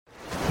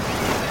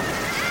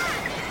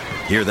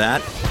Hear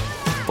that?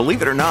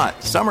 Believe it or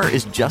not, summer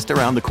is just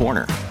around the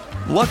corner.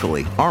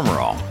 Luckily, Armor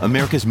All,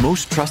 America's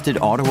most trusted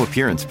auto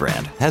appearance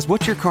brand, has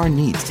what your car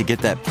needs to get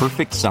that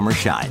perfect summer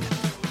shine.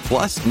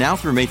 Plus, now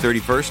through May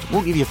 31st,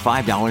 we'll give you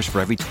 $5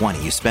 for every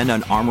 $20 you spend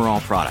on Armor All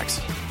products.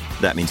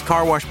 That means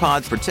car wash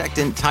pods,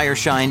 protectant, tire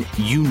shine,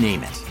 you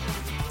name it.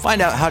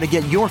 Find out how to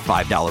get your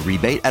 $5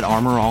 rebate at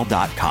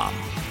armorall.com.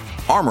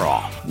 Armor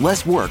All,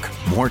 less work,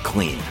 more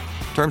clean.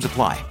 Terms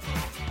apply.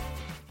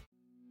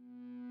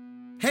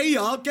 Hey,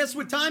 y'all, guess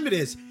what time it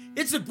is?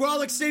 It's the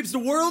Grolic Saves the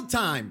World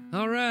time.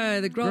 All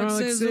right, the Grolic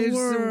saves the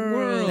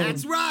world.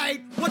 That's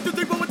right. 1, 2,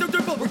 3, 4, 1, 2,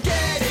 3, 4. We're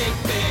getting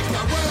big,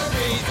 our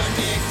worries are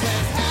mixed.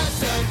 Let's have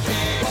some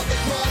cake. While the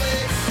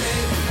Grolic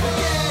saves the world. We're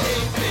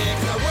getting big,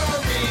 our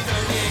worries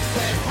are mixed.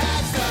 Let's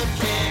have some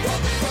cake.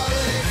 While the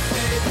Grolic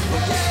saves the world.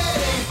 We're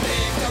getting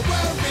big, our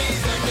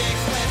worries are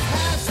mixed. Let's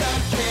have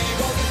some cake.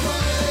 While the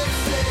Grolic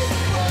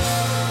saves the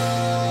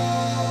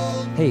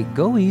world. Hey,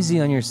 go easy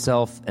on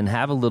yourself and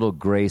have a little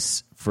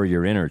grace for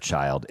your inner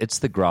child. It's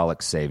the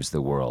Grolic Saves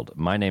the World.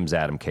 My name's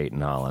Adam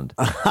Caton Holland.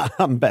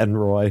 I'm Ben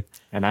Roy.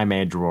 And I'm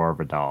Andrew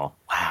Orvidal.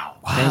 Wow.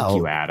 Thank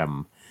you,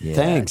 Adam. Yeah,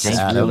 Thanks, just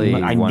Adam. really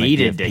I wanna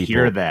needed give to people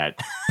hear that.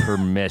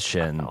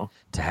 permission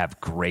to have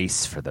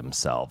grace for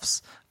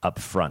themselves up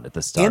front at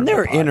the start And of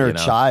their the pod, inner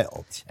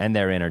child. And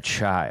their inner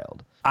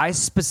child. I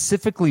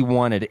specifically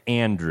wanted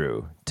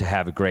Andrew to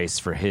have grace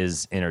for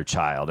his inner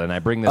child, and I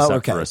bring this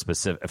up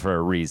for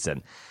a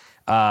reason.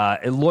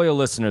 Loyal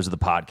listeners of the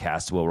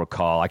podcast will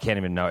recall, I can't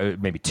even know,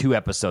 maybe 2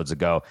 episodes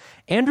ago,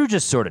 Andrew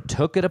just sort of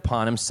took it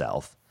upon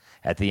himself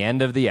at the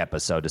end of the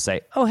episode to say,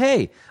 oh,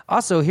 hey,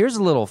 also, here's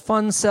a little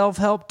fun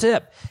self-help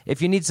tip.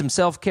 If you need some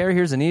self-care,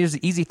 here's an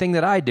easy thing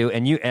that I do.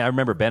 And I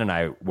remember Ben and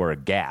I were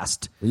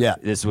aghast. Yeah.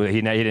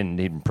 He didn't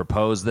even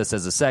propose this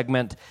as a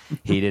segment.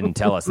 He didn't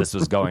tell us this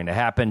was going to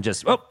happen.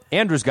 Just,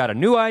 Andrew's got a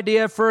new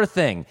idea for a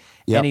thing.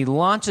 Yep. And he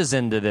launches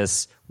into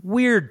this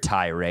weird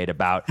tirade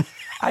about,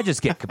 I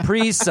just get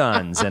Capri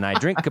Suns, and I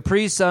drink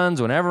Capri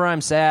Suns whenever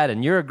I'm sad,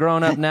 and you're a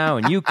grown-up now,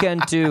 and you can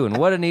too, and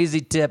what an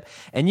easy tip.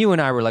 And you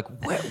and I were like,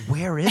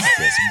 where is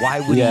this? Why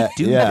would he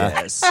do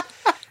this?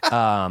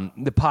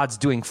 The pod's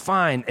doing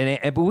fine,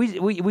 but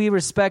we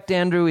respect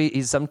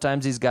Andrew.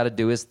 Sometimes he's got to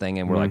do his thing,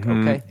 and we're like,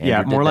 okay.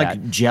 Yeah, more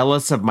like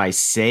jealous of my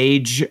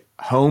sage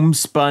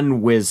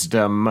homespun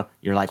wisdom.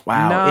 You're like,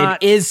 wow,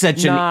 it is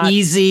such an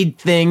easy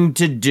thing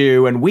to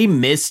do, and we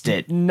missed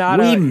it. Not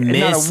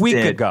a week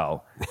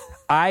ago.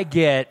 I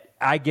get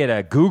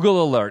a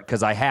Google alert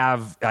because I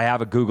have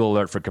a Google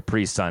alert for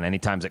Capri Sun.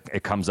 Anytime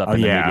it comes up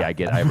in the media,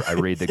 I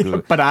read the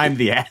Google. But I'm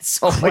the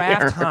asshole.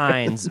 Kraft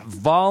Heinz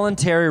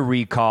voluntary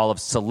recall of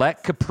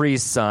select Capri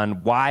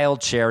Sun wild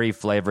cherry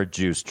flavored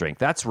juice drink.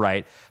 That's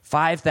right.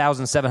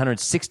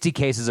 5,760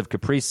 cases of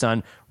Capri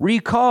Sun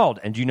recalled.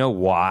 And do you know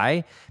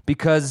why?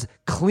 Because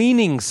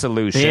cleaning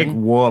solution. Big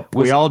whoop.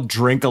 We all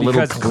drink a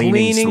little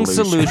cleaning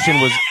solution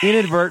was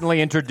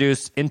inadvertently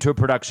introduced into a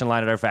production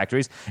line at our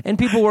factories, and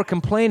people were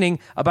complaining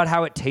about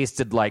how it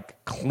tasted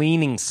like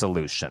cleaning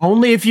solution.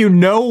 Only if you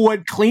know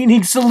what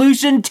cleaning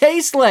solution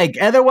tastes like.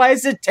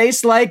 Otherwise, it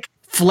tastes like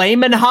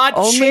flamin' hot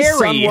Only cherry.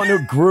 someone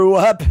who grew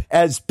up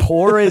as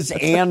poor as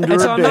Andrew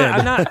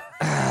did.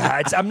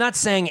 I'm not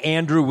saying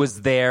Andrew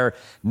was there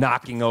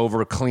knocking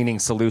over cleaning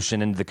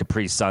solution into the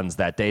Capri Suns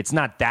that day. It's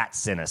not that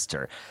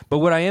sinister. But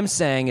what I am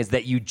saying is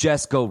that you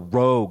just go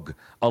rogue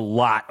a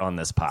lot on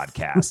this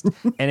podcast,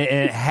 and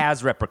it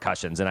has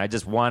repercussions. And I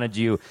just wanted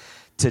you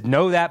to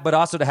know that, but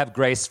also to have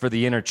grace for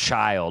the inner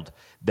child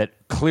that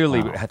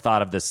clearly had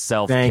thought of this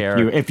self-care. Thank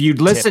you. If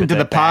you'd listened to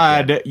the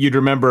pod, you'd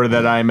remember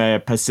that I'm a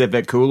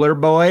Pacific Cooler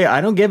boy.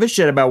 I don't give a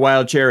shit about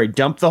wild cherry.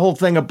 Dump the whole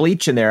thing of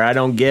bleach in there. I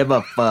don't give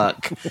a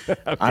fuck.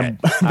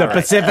 The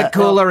Pacific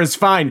Cooler is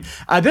fine.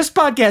 This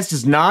podcast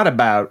is not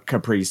about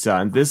Capri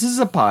Sun. This is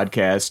a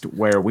podcast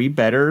where we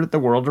better the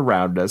world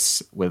around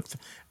us with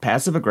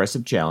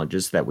passive-aggressive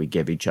challenges that we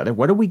give each other.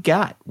 What do we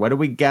got? Look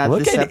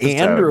this at episode?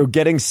 Andrew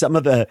getting some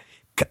of the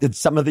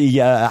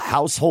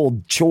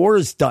household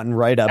chores done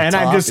right up and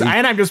top.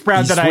 I'm just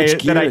proud that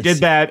I did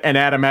that, and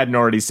Adam hadn't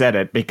already said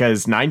it,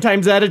 because 9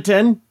 times out of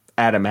 10,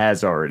 Adam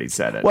has already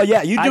said it. Well,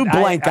 yeah, you do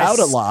blank out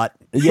a lot.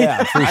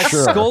 Yeah, for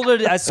sure.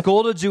 I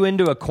scolded you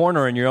into a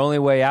corner, and your only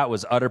way out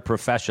was utter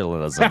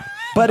professionalism.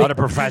 Utter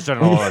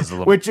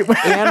professionalism. Which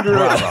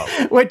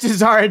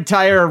is our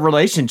entire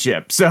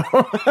relationship. So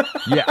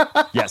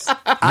yes.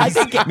 I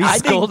think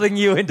scolding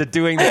you into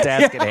doing the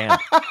task at hand.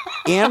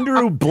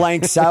 Andrew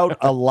blanks out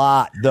a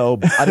lot, though.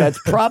 That's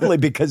probably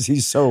because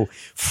he's so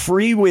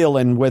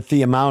freewheeling with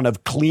the amount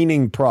of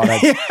cleaning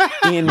products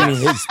in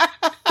his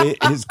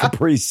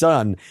Capri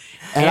Sun.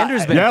 And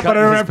Andrew's been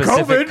cutting his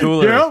Pacific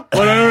Cooler. Yeah,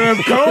 but I don't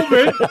have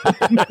COVID.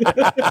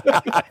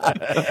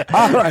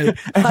 All right.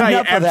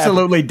 I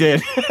absolutely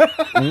did.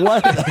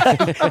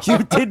 What? You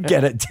did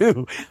get it,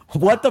 too.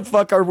 What the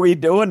fuck are we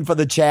doing for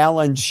the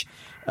challenge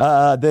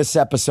this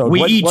episode?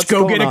 We each what's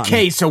go going get on? a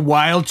case of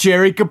wild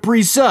cherry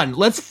Capri Sun.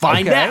 Let's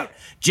find out.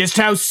 just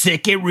how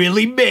sick it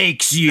really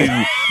makes you.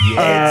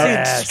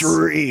 It's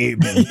extreme.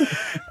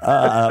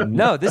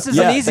 No, this is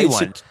Yeah, an easy they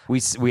one.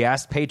 We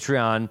asked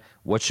Patreon,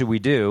 what should we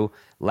do?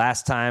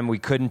 Last time we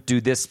couldn't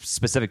do this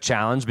specific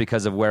challenge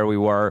because of where we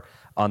were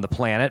on the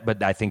planet,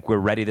 but I think we're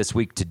ready this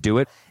week to do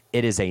it.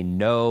 It is a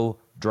no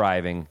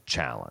driving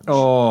challenge.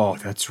 Oh,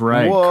 that's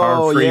right. Whoa,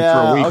 Car free yeah,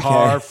 for a week. okay.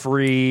 Car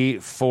free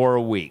for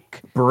a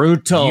week.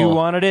 Brutal. You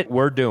wanted it,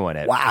 we're doing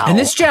it. Wow. And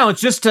this challenge,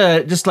 just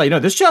to let you know,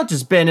 this challenge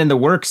has been in the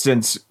works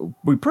since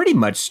we pretty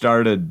much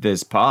started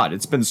this pod.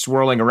 It's been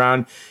swirling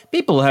around.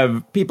 People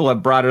have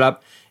brought it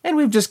up, and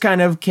we've just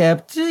kind of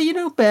kept,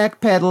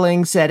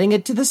 backpedaling, setting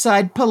it to the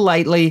side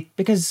politely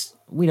because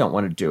we don't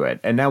want to do it.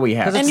 And now we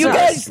have. And you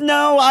guys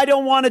know I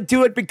don't want to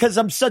do it because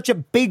I'm such a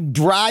big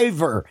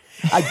driver.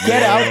 I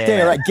get out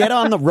there. I get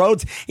on the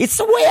roads. It's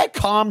the way I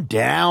calm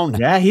down.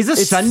 Yeah, he's a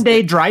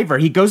Sunday driver.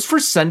 He goes for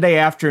Sunday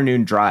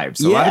afternoon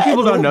drives. A lot of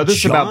people don't know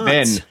this about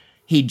Ben.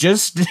 He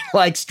just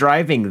likes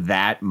driving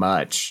that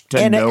much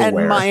to nowhere.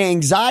 And my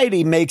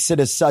anxiety makes it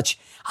as such,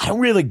 I don't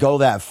really go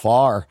that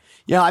far.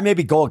 I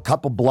maybe go a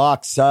couple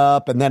blocks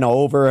up and then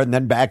over and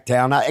then back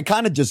down. I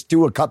kind of just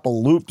do a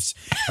couple loops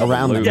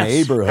around the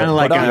neighborhood. Kind of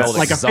like a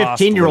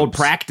exhaust 15-year-old loops.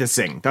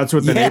 practicing. That's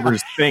what the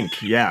neighbors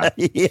think. Yeah.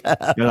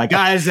 Yeah. They're like,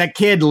 is that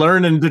kid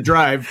learning to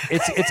drive?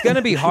 It's going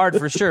to be hard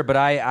for sure, but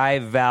I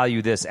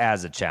value this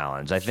as a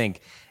challenge. I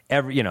think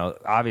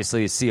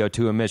obviously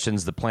CO2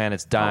 emissions, the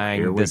planet's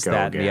dying, this,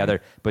 that, and the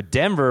other. But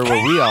Denver,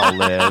 where we all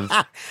live.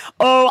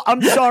 Oh,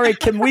 I'm sorry.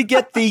 Can we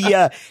get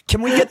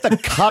the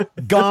cuck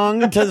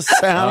gong to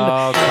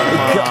sound? Oh,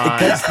 come on.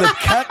 Because the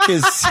cuck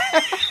is.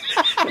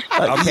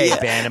 Okay,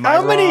 Ben, am I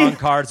wrong?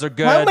 Cards are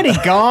good. How many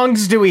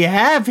gongs do we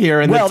have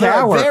here in the Well, there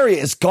tower? are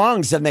various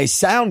gongs and they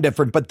sound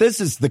different, but this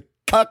is the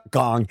cuck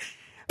gong.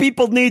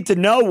 People need to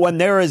know when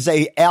there is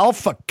a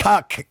alpha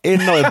cuck in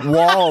the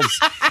walls.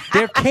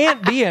 There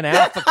can't be an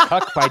alpha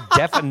cuck by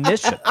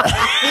definition.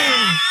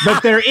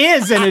 But there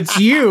is, and it's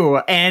you,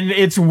 and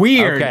it's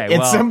weird. Okay,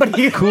 it's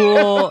somebody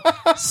cool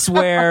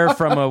swear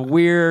from a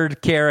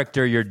weird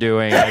character you're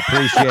doing. I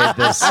appreciate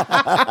this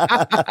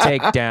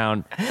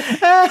takedown.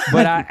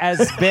 But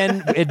as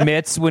Ben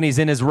admits, when he's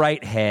in his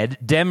right head,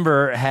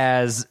 Denver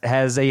has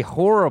a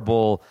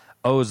horrible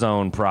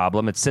ozone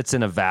problem. It sits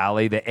in a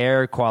valley. The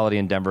air quality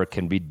in Denver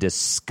can be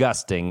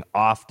disgusting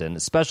often,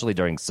 especially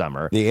during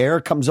summer. The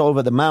air comes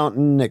over the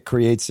mountain. It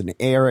creates an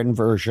air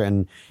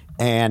inversion.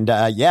 And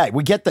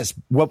we get this,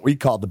 what we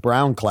call the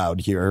brown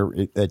cloud here.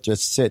 It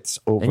just sits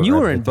over. And you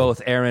were in everything.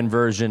 both air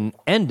inversion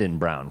and in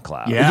brown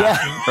cloud. Yeah.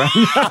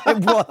 I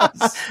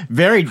was.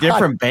 Very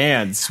different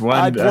bands. One,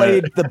 I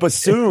played the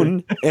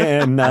bassoon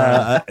in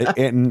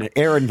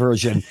air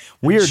inversion.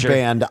 Weird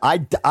band.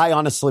 I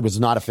honestly was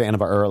not a fan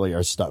of our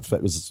earlier stuff. I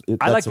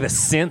like the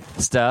synth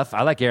stuff.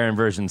 I like air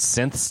inversion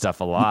synth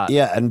stuff a lot.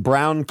 Yeah, and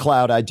brown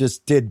cloud. I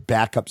just did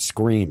backup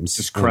screams.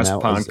 Just crust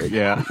punk.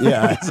 Yeah.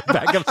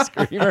 Backup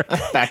screamer.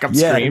 Backup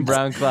Yeah. scream.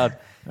 Brown cloud.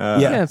 Yeah.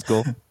 That's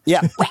cool.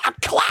 Yeah, brown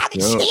cloud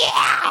is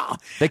here.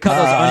 They call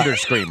those under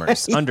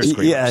screamers. Under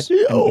screamers.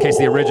 Yeah. In case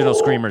the original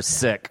screamer's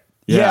sick.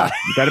 Yeah.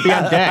 You got to be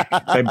on deck.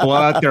 They blow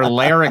out their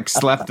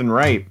larynx left and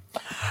right.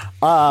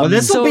 Well,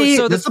 this will be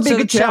a the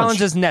good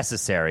challenge is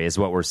necessary, is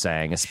what we're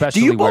saying,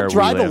 especially Do you both where we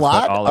drive a live,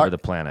 lot? but all over the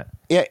planet.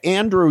 Yeah,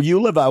 Andrew, you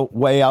live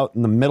way out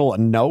in the middle of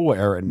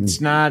nowhere, and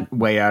It's not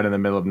way out in the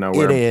middle of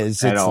nowhere. it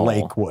is. at It's all.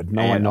 Lakewood.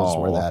 No At one knows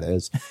all. where that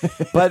is.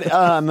 But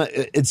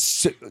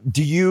it's.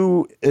 Do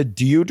you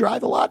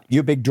drive a lot? You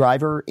a big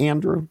driver,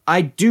 Andrew?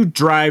 I do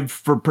drive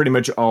for pretty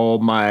much all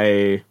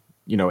my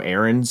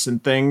errands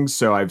and things.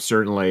 So I've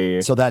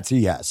certainly. So that's a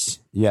yes.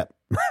 Yep.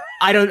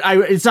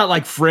 It's not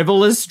like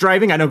frivolous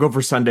driving. I don't go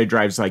for Sunday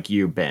drives like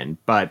you, Ben.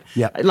 But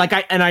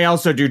I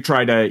also do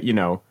try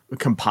to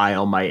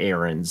compile my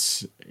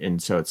errands. And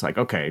so it's like,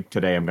 okay,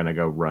 today I'm going to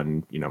go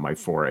run, my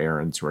 4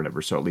 errands or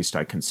whatever. So at least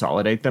I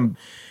consolidate them.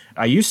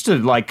 I used to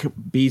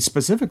be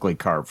specifically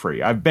car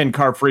free. I've been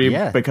car free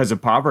because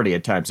of poverty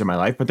at times in my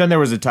life. But then there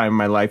was a time in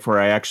my life where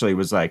I actually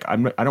was like, I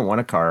don't want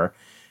a car.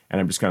 And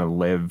I'm just going to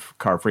live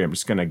car free. I'm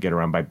just going to get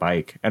around by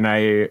bike. And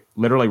I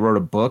literally wrote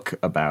a book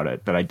about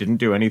it that I didn't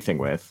do anything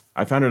with.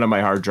 I found it on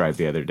my hard drive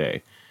the other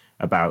day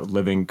about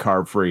living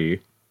car free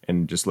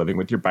and just living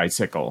with your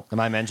bicycle. Am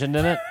I mentioned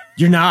in it?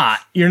 You're not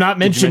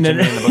mentioned in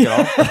in it. the book at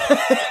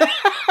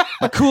all?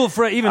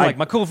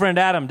 My cool friend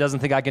Adam doesn't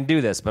think I can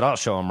do this, but I'll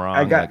show him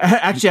wrong.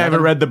 I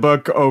haven't read the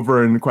book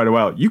over in quite a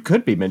while. You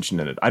could be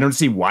mentioned in it. I don't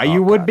see why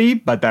you would be,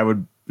 but that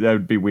would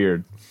be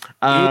weird.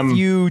 If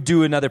you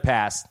do another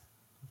pass,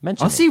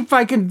 mention I'll it. see if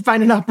I can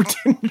find an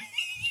opportunity.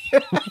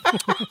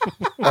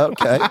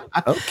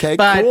 Okay.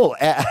 But- Cool.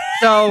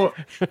 So,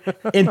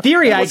 in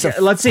theory,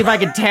 let's see if I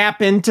can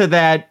tap into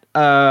that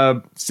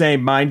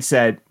same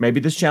mindset. Maybe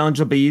this challenge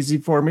will be easy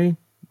for me.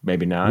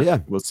 Maybe not. Yeah.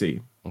 We'll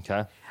see.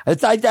 Okay.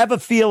 I have a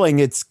feeling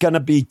it's going to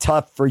be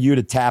tough for you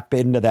to tap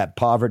into that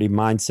poverty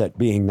mindset,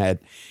 being that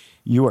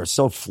you are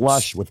so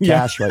flush with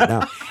cash right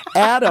now.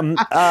 Adam,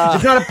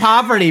 It's not a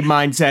poverty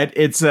mindset.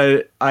 It's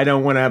a I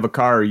don't want to have a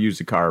car or use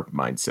a car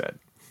mindset.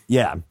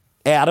 yeah.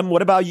 Adam,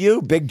 what about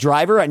you? Big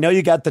driver? I know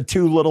you got the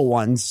two little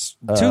ones.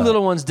 Two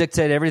little ones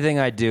dictate everything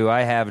I do.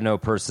 I have no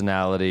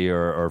personality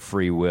or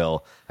free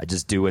will. I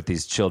just do what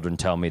these children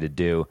tell me to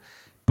do.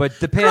 But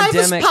the pandemic...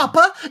 Drive us,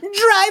 Papa!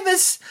 Drive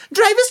us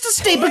to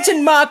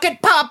Stapleton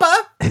Market,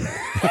 Papa!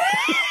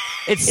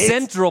 It's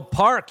Central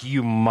Park,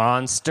 you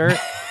monster.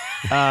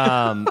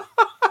 The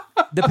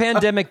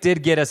pandemic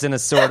did get us in a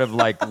sort of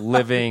like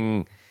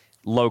living...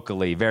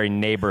 locally, very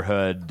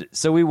neighborhood.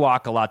 So we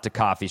walk a lot to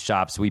coffee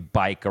shops. We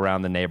bike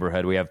around the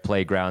neighborhood. We have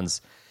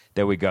playgrounds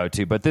that we go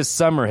to. But this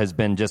summer has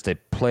been just a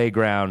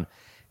playground,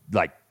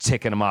 like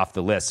ticking them off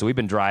the list. So we've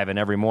been driving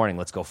every morning.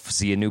 Let's go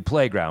see a new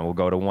playground. We'll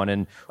go to one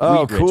in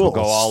Wheatridge. Cool. We'll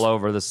go all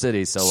over the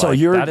city. So like,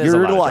 you're that is a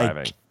lot of like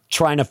driving.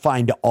 Trying to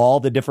find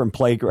all the different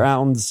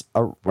playgrounds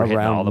We're hitting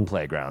around all the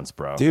playgrounds,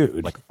 bro.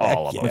 Dude, like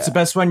all of yeah. them. What's the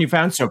best one you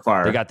found so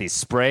far? They got these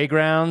spray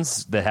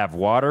grounds that have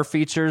water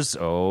features.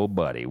 Oh,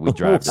 buddy, we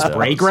drive to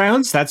spray those.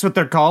 grounds? That's what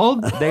they're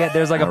called?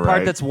 There's like a All part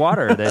right. that's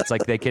water. That's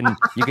like you can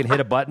hit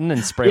a button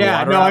and spray Yeah,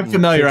 water. no, out I'm and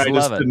familiar. kids I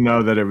just love it. didn't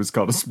know that it was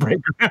called a spray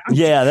ground.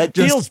 Yeah, that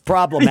feels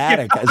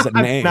problematic as a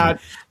name. Not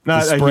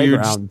The a spray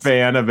huge grounds.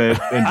 fan of it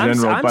in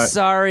general. I'm but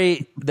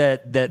sorry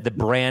that the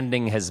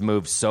branding has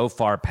moved so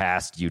far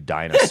past you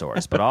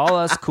dinosaurs, but all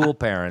us cool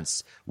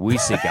parents, we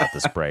seek out the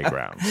spray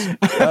grounds.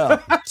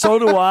 So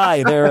do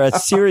I. There are a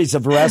series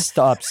of rest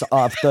stops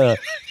off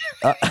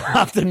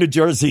the New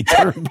Jersey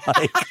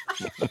Turnpike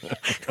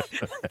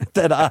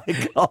that I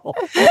call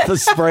the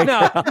spray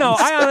No, grounds.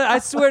 I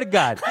swear to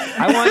God,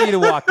 I want you to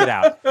walk it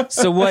out.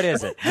 So what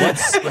is it?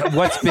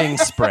 What's being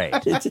sprayed?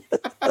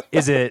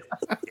 Is it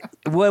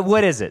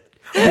what is it?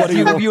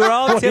 You were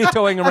all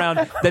tiptoeing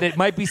around that it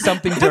might be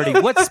something dirty.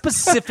 What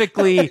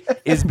specifically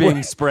is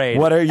being sprayed?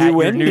 What are you at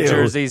your into? New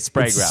Jersey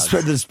spray It's-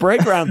 grounds? The spray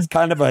ground's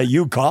kind of a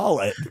you call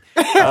it.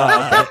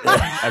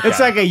 it's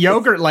like a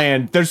yogurt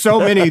land. There's so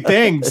many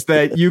things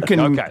that you can.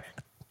 Okay.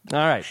 All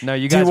right. No,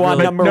 you Do you guys want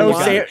really number No,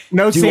 one?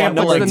 no Do you want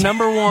What's sampling. the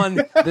number one?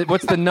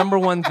 What's the number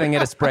one thing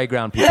at a spray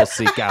ground people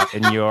seek out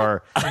in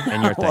your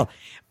thing?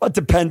 Well, it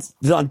depends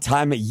on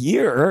time of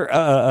year.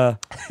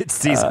 It's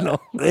seasonal.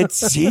 It's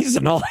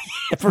seasonal.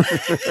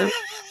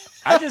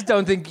 I just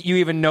don't think you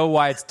even know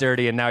why it's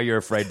dirty, and now you're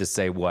afraid to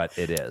say what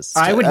it is.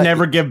 I would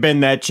never give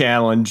Ben that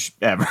challenge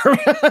ever.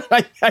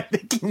 I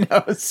think he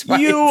knows. why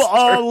You it's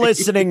all dirty.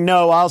 listening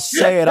know, I'll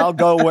say it. I'll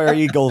go where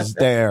Eagles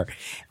dare.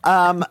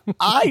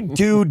 I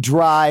do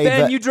drive.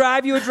 Ben, you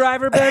drive? You a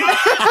driver, Ben?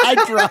 I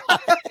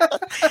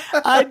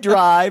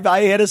drive.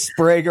 I hit a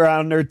spray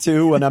ground or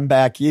two when I'm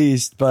back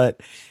east, but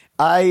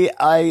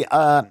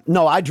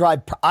no, I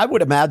drive. I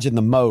would imagine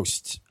the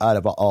most out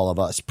of all of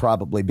us,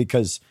 probably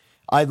because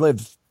I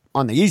live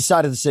on the east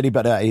side of the city,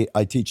 but I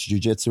teach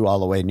jujitsu all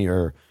the way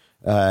near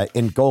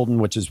in Golden,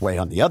 which is way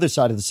on the other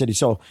side of the city.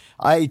 So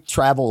I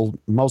travel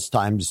most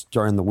times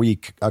during the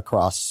week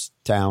across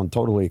town,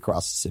 totally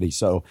across the city.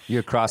 So You're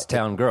a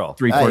crosstown girl.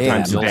 3-4 I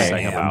times a am, day. I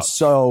am. about.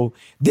 So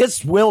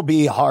this will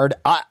be hard.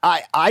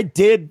 I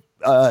did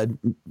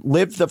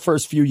live the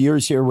first few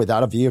years here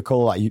without a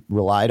vehicle. I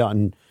relied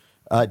on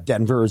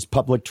Denver's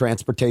public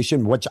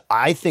transportation, which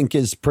I think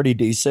is pretty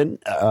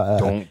decent.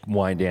 Don't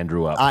wind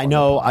Andrew up. I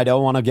know I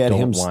don't want to get Don't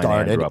him wind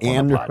started. Andrew up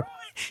on the pod.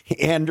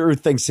 Andrew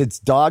thinks it's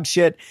dog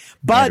shit,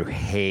 but Andrew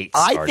hates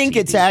I think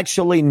it's RTD.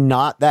 actually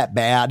not that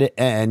bad.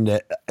 And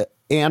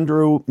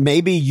Andrew,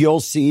 maybe you'll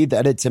see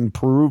that it's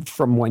improved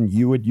from when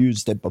you had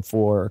used it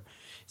before.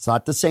 It's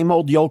not the same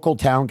old yokel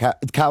town,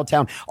 cow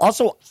town.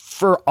 Also,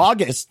 for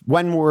August,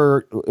 when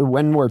we're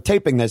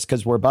taping this,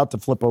 because we're about to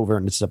flip over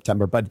into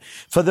September, but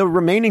for the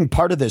remaining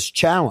part of this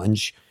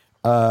challenge,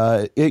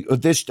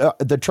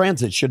 the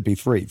transit should be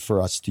free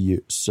for us to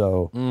use.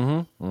 So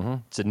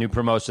It's a new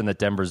promotion that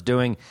Denver's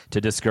doing to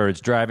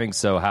discourage driving.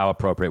 So how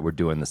appropriate we're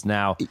doing this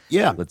now.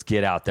 Yeah. Let's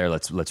get out there.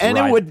 Let's and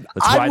ride, it would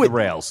let's I ride would the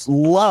rails.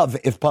 love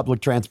if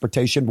public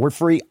transportation were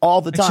free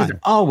all the It time. should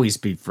always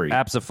be free.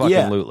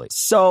 Absolutely.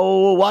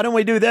 So why don't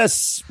we do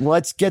this?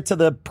 Let's get to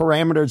the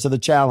parameters of the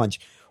challenge.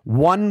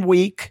 1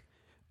 week,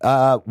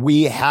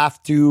 we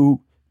have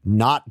to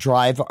not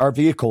drive our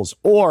vehicles,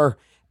 or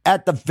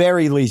at the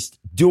very least,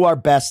 do our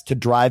best to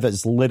drive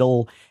as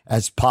little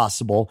as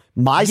possible.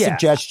 My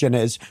suggestion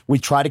is we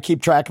try to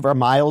keep track of our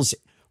miles.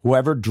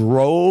 Whoever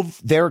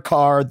drove their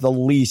car the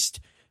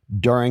least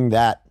during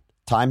that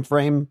time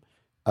frame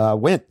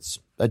wins.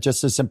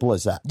 Just as simple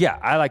as that. Yeah,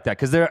 I like that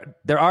because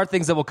there are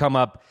things that will come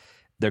up.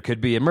 There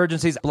could be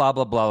emergencies, blah,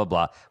 blah, blah,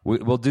 blah, blah.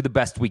 We'll do the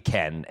best we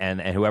can, and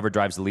whoever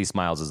drives the least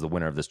miles is the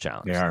winner of this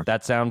challenge. Yeah.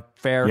 That sound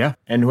fair? Yeah,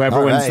 and whoever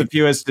All wins right. the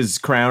fewest is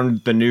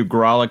crowned the new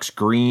Grolix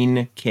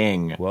Green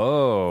King.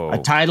 Whoa. A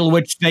title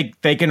which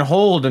they can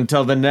hold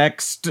until the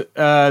next Did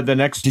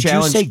challenge.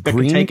 you say that can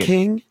Green take it.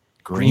 King?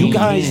 Green You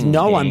guys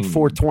know I'm King.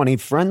 420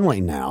 friendly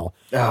now.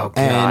 Oh, God,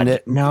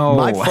 And no.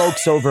 my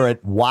folks over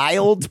at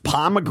Wild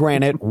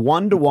Pomegranate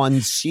 1-to-1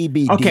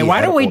 CBD. Okay,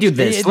 why don't we do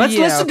this? Let's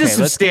listen to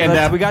some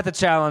stand-up. We got the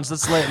challenge.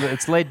 Let's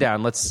lay it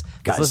down. Let's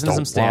Guys listen to some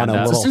don't stand want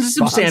a up. little- Listen to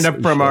some stand-up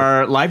from sponsorship.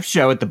 our live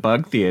show at the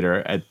Bug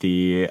Theater at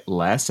the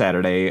last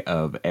Saturday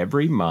of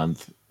every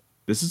month.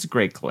 This is a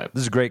great clip.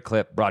 This is a great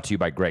clip brought to you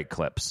by Great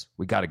Clips.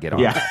 We got to get on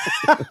Yeah.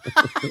 that.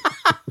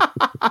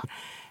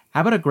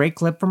 How about a great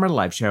clip from our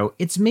live show?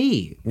 It's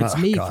me. It's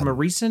me from a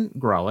recent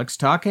Grawlix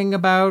talking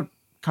about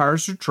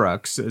cars or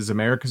trucks as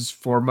America's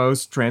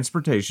foremost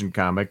transportation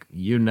comic.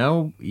 You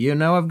know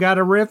I've got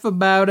a riff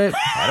about it.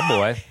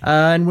 Attaboy.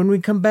 And when we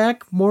come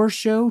back, more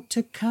show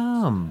to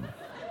come.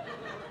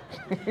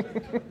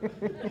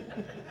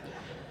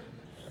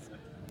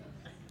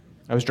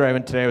 I was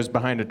driving today. I was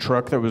behind a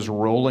truck that was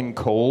rolling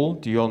coal.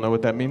 Do you all know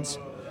what that means?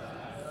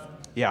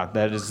 Yeah,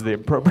 that is the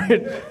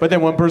appropriate. But then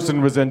one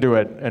person was into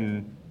it,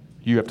 and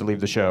you have to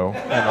leave the show,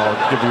 and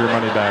I'll give you your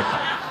money back.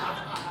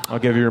 I'll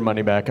give you your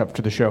money back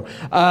after the show.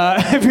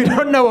 If you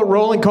don't know what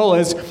rolling coal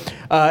is,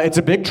 it's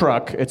a big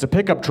truck. It's a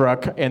pickup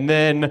truck, and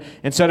then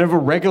instead of a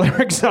regular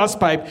exhaust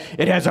pipe,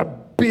 it has a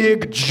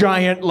big,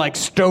 giant, like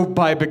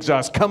stovepipe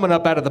exhaust coming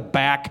up out of the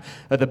back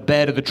of the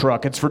bed of the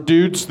truck. It's for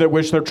dudes that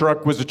wish their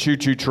truck was a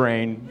choo-choo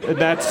train.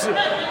 That's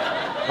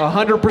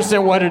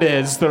 100% what it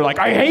is. They're like,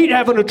 I hate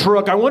having a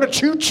truck. I want a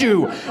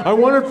choo-choo. I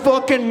want a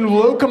fucking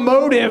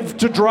locomotive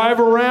to drive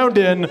around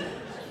in.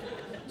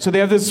 So they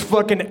have this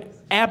fucking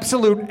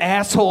absolute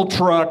asshole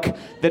truck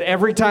that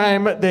every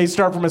time they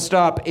start from a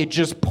stop, it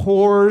just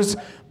pours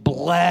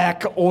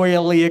black,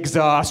 oily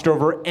exhaust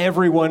over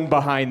everyone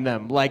behind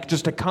them. Like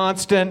just a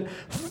constant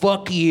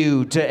fuck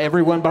you to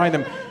everyone behind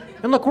them.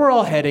 And look, we're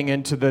all heading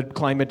into the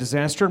climate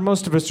disaster, and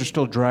most of us are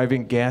still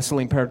driving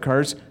gasoline-powered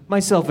cars,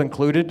 myself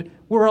included.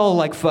 We're all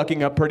like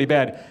fucking up pretty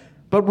bad.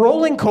 But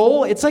rolling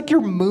coal, it's like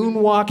you're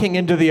moonwalking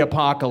into the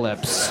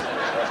apocalypse.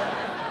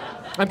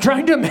 I'm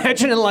trying to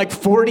imagine in like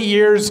 40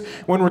 years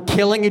when we're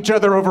killing each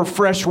other over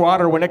fresh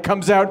water, when it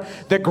comes out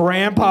that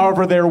grandpa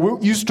over there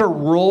used to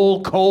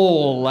roll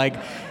coal. Like,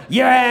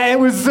 yeah, it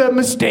was a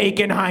mistake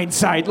in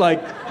hindsight.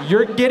 Like,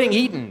 you're getting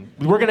eaten.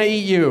 We're going to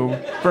eat you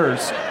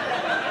first.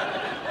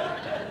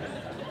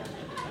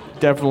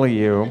 Definitely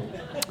you.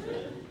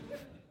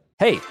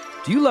 Hey,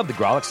 do you love the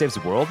Grawlix Saves the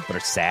World, but are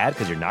sad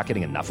because you're not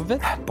getting enough of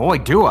it? Boy,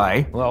 do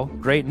I. Well,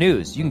 great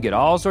news. You can get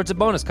all sorts of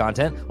bonus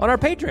content on our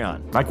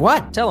Patreon. Like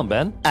what? Tell them,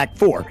 Ben. Act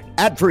 4,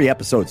 ad-free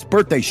episodes,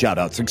 birthday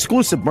shoutouts,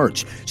 exclusive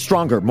merch,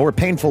 stronger, more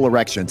painful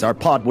erections, our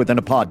pod within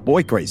a pod,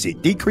 boy crazy,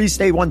 decreased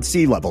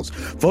A1C levels,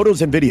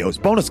 photos and videos,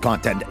 bonus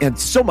content, and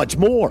so much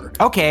more.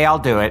 Okay, I'll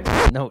do it.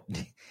 No,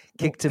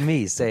 kick to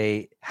me.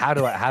 Say, how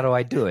do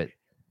I do it?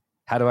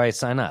 How do I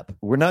sign up?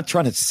 We're not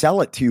trying to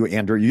sell it to you,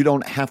 Andrew. You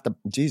don't have to.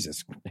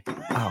 Jesus.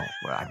 Oh,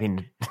 well, I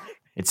mean,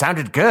 it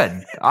sounded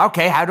good.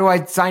 Okay, how do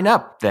I sign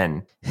up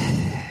then?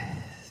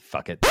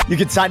 Fuck it. You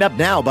can sign up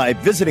now by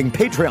visiting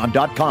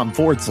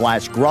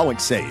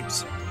patreon.com/Grawlix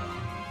Saves.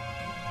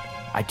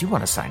 I do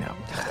want to sign up.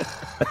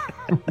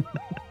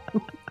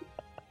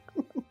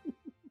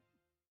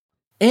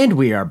 And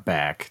we are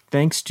back,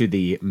 thanks to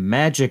the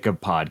magic of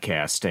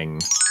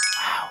podcasting. Wow.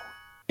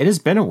 It has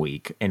been a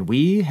week, and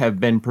we have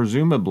been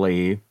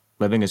presumably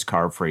living as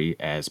car-free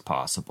as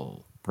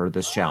possible per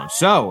this challenge.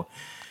 So,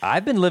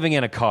 I've been living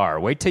in a car.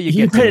 Wait till you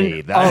get to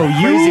me. That's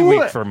a crazy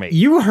week for me.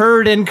 You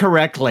heard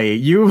incorrectly.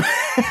 You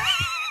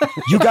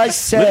guys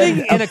said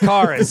living in a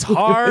car is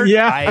hard.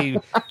 Yeah.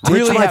 I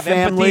really my have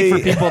family.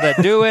 empathy for people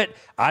that do it.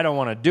 I don't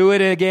want to do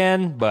it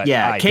again, but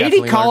yeah, I Katie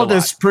definitely called learned a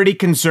us pretty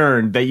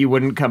concerned that you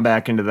wouldn't come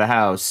back into the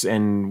house,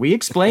 and we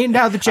explained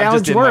how the lot. challenge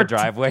I'm just in my worked.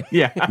 driveway.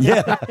 Yeah.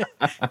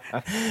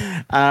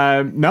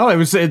 No, it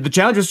was the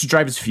challenge was to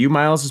drive as few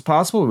miles as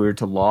possible. We were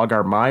to log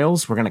our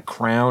miles. We're going to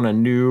crown a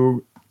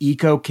new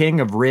Eco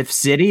King of Riff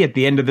City at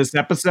the end of this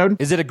episode.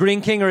 Is it a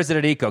Green King or is it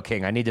an Eco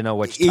King? I need to know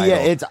which title.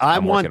 Yeah, I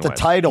I'm want working the with.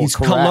 title. He's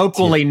correct.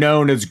 colloquially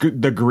known as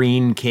the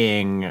Green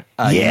King.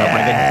 By the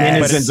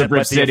denizens of Riff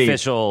But the City.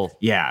 official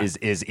Yeah.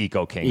 is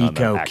Eco King. on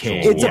the Eco actual-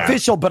 King. It's Yeah.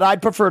 official, but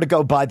I'd prefer to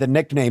go by the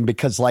nickname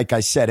because, like I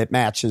said, it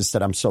matches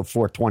that I'm so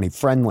 420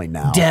 friendly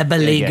now.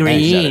 Doubly Yeah,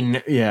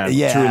 Green. Yeah,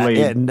 Yeah,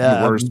 truly and,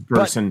 the worst but-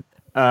 person.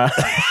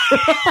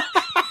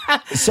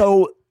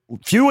 So,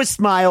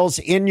 fewest miles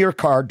in your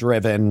car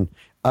driven.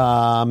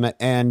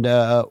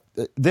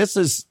 This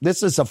is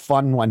a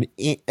fun one.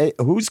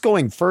 Who's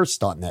going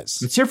first on this?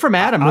 Let's hear from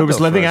Adam, who I'll was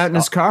go living first. out in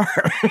his car.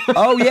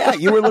 Oh yeah,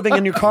 you were living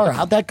in your car.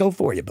 How'd that go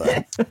for you,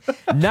 bud?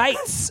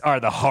 Nights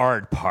are the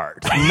hard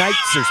part.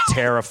 Nights are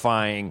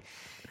terrifying.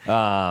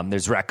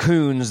 There's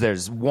raccoons.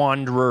 There's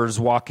wanderers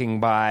walking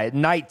by.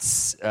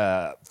 Nights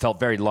felt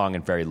very long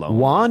and very lonely.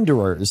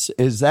 Wanderers,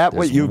 is that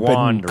what There's you've been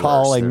wanderers.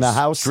 calling the There's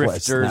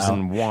houseless drifters now?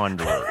 and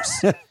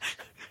wanderers.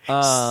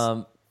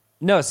 No,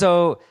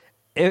 so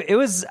it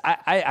was.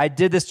 I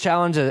did this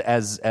challenge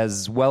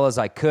as well as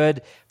I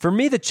could. For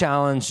me, the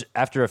challenge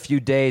after a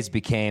few days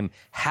became: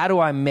 how do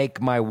I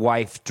make my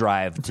wife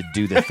drive to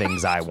do the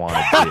things I want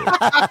to do?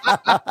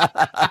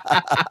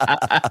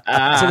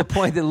 To the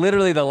point that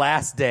literally the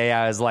last day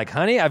I was like,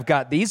 "Honey, I've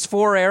got these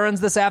 4 errands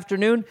this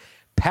afternoon.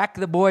 pack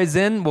the boys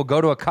in. We'll go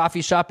to a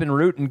coffee shop en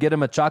route and get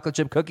them a chocolate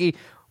chip cookie.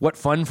 What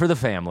fun for the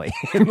family.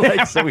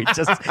 So we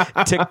just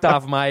ticked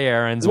off my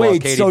errands while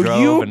Wait, Katie so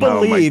drove. you and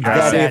believe I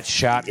that sat if-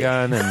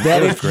 shotgun and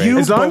that it was if great. you-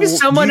 As long as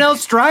someone you-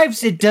 else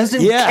drives, it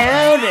doesn't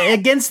Yeah. count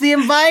against the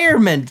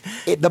environment.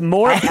 The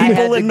more I had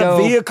people to in the go-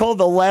 vehicle,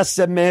 the less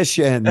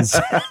emissions.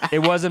 It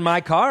wasn't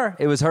my car.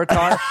 It was her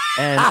car.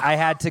 And I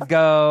had to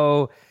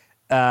go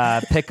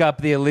pick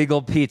up the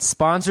Illegal Pete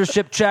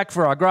sponsorship check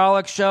for our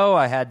Grolic show.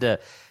 I had to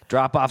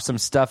drop off some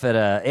stuff at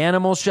an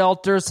animal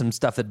shelter. Some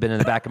stuff had been in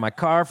the back of my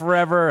car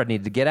forever. I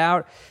needed to get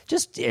out.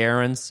 Just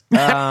errands.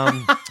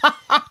 And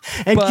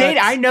But- Kate,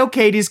 I know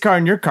Katie's car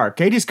and your car.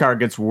 Katie's car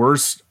gets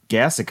worse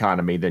gas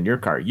economy than your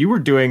car. You were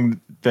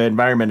doing the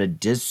environment a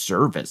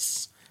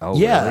disservice. Oh,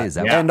 Yeah, really? Is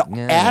that and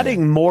Yeah.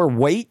 adding more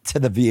weight to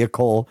the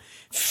vehicle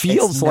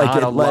feels It's like not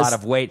it a less. lot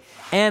of weight,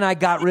 and I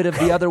got rid of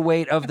the other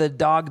weight of the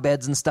dog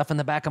beds and stuff in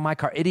the back of my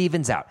car. It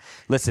evens out.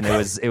 Listen,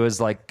 it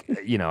was like,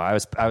 you know, I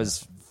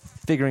was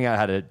figuring out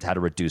how to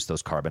reduce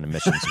those carbon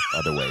emissions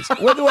other ways.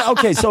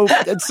 Okay, so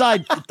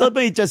aside, let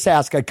me just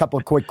ask a couple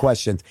of quick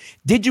questions.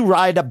 Did you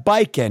ride a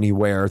bike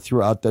anywhere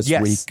throughout this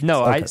Yes, week?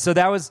 no. Okay.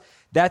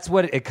 That's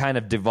what it kind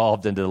of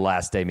devolved into the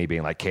last day. Me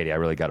being like, Katie, I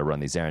really got to run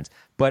these errands.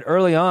 But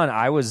early on,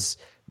 I was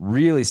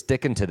really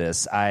sticking to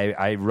this.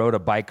 I rode a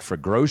bike for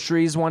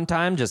groceries one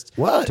time. Just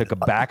What? took a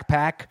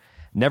backpack.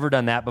 Never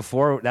done that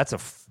before. That's a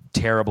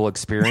terrible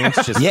experience.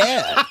 Just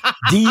Yeah,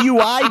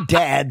 DUI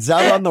dads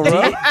out on the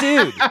road.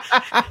 dude.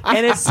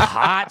 And it's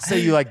hot, so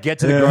you like get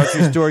to the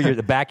grocery store.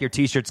 The back of your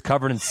t-shirt's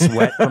covered in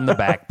sweat from the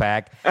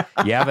backpack.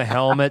 You have a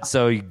helmet,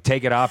 so you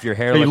take it off. Your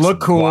hair You looks look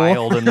cool.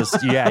 wild, and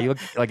you look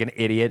like an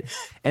idiot.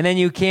 And then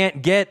you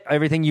can't get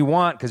everything you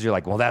want because you're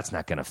like, well, that's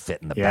not going to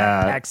fit in the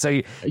Yeah. backpack. So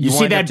you You see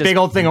wind up that just- big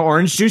old thing of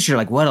orange juice, you're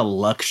like, what a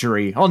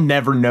luxury. I'll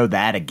never know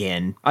that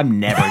again. I'm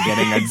never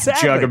getting a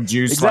Exactly. jug of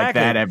juice like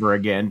Exactly. that ever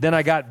again. Then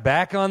I got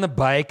back on the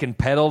bike and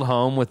pedaled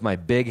home with my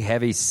big,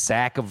 heavy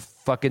sack of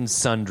fucking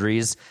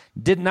sundries.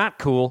 Did not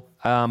cool.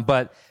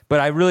 But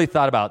I really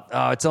thought about,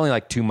 it's only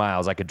like 2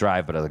 miles I could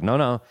drive. But I was like,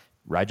 no,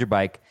 ride your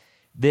bike.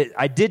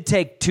 I did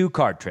take 2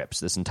 car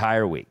trips this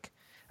entire week.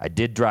 I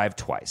did drive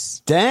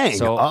twice. Dang,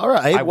 So all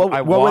right. I What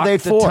were walked they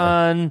for? A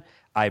ton.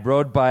 I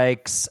rode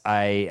bikes.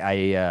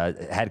 I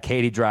had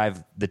Katie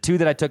drive. The 2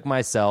 that I took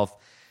myself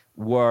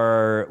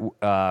were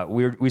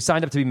we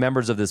signed up to be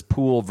members of this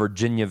pool,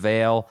 Virginia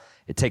Vale.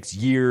 It takes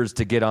years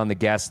to get on the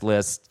guest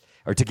list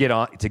or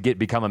to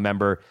become a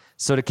member.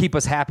 So to keep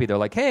us happy, they're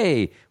like,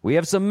 "Hey, we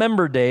have some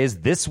member days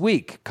this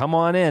week. Come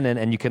on in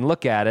and you can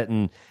look at it.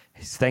 And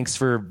thanks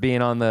for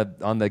being on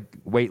the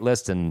wait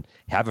list and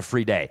have a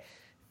free day."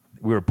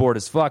 We were bored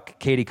as fuck.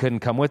 Katie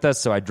couldn't come with us,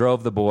 so I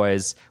drove the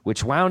boys,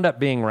 which wound up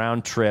being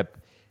round trip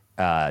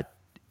 9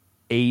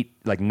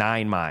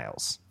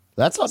 miles.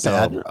 That's not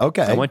bad.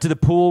 Okay. I went to the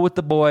pool with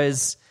the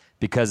boys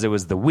because it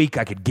was the week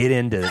I could get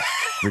into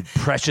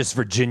precious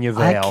Virginia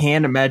I Vale.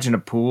 can't imagine a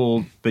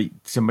pool that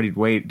somebody'd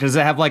wait. Does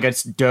it have like a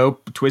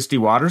dope twisty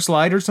water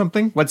slide or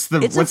something? What's the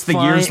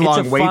years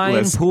long wait fine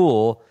list?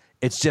 pool.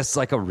 It's just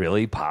like a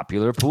really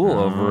popular pool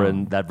over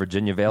in that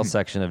Virginia Vale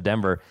section of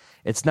Denver.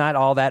 It's not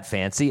all that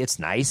fancy. It's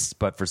nice,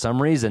 but for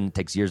some reason, it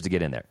takes years to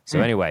get in there. So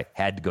anyway,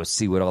 had to go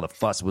see what all the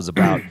fuss was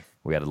about.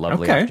 We had a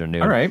lovely Okay,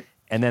 afternoon. all right.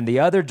 And then the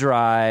other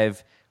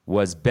drive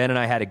was Ben and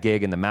I had a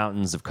gig in the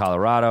mountains of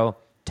Colorado, a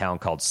town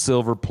called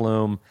Silver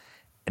Plume,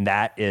 and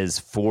that is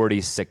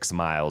 46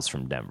 miles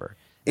from Denver.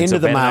 And Into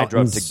the Ben and I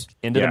drove mountains.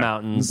 into the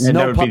mountains. And No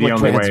that would be the public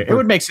only way. It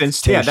would transportation. make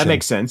sense. Yeah, that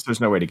makes sense.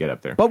 There's no way to get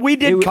up there. But we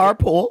did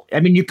carpool. I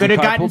mean, you could have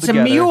carpooled gotten some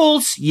together.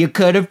 mules. You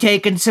could have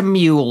taken some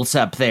mules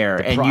up there,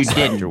 and you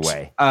Prospector didn't.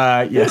 way.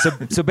 Yeah.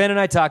 So Ben and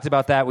I talked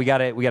about that. We got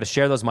to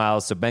share those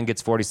miles. So Ben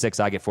gets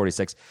 46, I get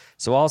 46.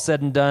 So all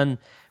said and done,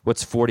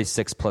 what's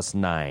 46 plus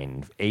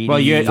 9? 80. Well,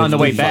 you on the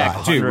way 55,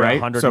 back too, 100, right?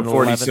 So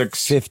 111.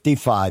 46.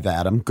 55,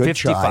 Adam. Good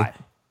 55. try.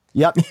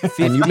 Yep.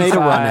 And you made a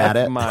run at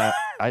it.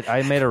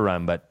 I made a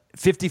run, but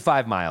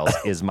 55 miles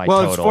is my Well,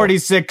 total. it's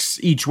 46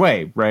 each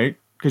way, right?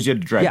 Because you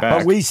had to drive Yeah, back.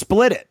 But we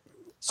split it.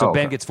 So Oh,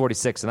 Ben okay. gets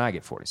 46 and I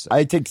get 46.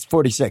 I take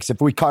 46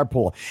 if we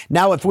carpool.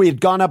 Now, if we had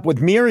gone up with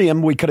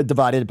Miriam, we could have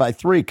divided it by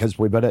 3 because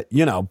we would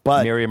have,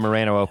 but Miriam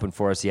Moreno opened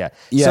for us, yeah.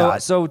 Yeah.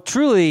 So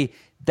truly,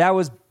 that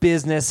was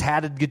business.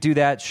 Had to do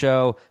that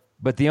show.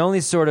 But the only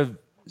sort of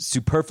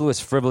superfluous,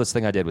 frivolous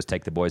thing I did was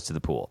take the boys to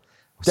the pool.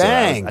 So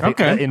Dang. I think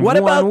Okay. In What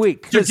one about-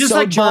 week. So just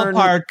like sojourn-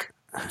 ballpark.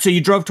 So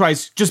you drove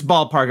twice. Just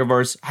ballpark of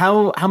ours.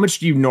 How much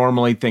do you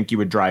normally think you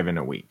would drive in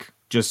a week?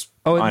 Just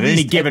on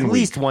any given at week.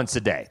 least once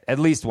a day. At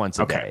least once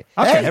a Okay.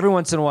 day. Okay. Every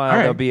once in a while, All right.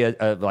 there'll be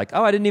a like,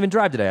 I didn't even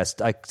drive today.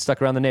 I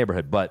stuck around the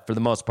neighborhood. But for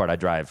the most part, I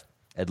drive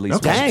at least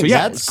Okay. once. Dang, So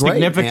yeah, that's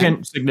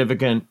great,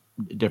 significant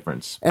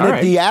difference. And All if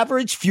right. the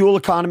average fuel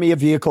economy of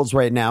vehicles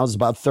right now is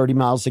about 30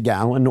 miles a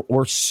gallon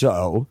or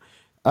so,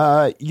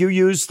 you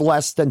use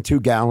less than 2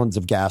 gallons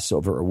of gas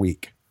over a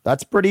week.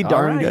 That's pretty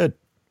darn right. good.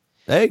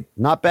 Hey,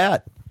 not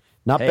bad.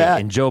 Not Hey, bad.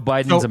 in Joe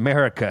Biden's So-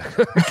 America,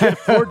 I can't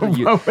afford to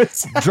What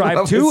was- drive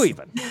what 2 was-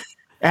 even.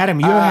 Adam,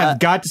 you have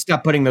got to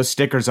stop putting those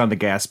stickers on the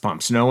gas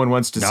pumps. No one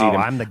wants to see them.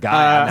 I'm the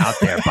guy. I'm out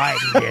there.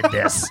 Biden did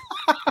this.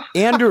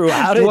 Andrew,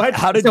 how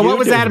did so you what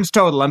was do? Adam's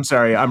total? I'm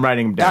sorry, I'm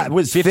writing them down. That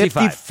was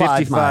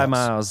 55 miles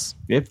miles.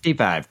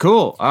 55.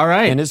 Cool. All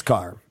right. in his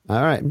car.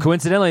 All right.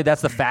 Coincidentally,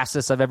 that's the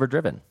fastest I've ever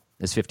driven.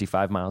 Is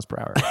 55 miles per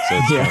hour. So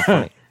it's kind of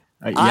funny.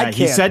 Yeah,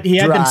 he can't said he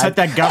had them drive. set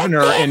that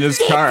governor in his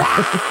car.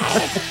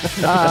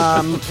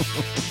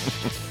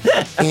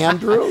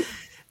 Andrew?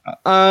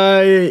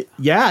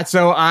 Yeah.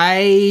 So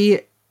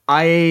I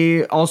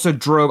also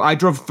drove. I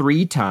drove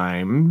 3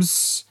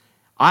 times.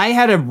 I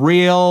had a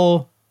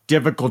real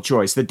difficult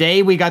choice. The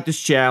day we got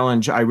this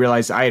challenge, I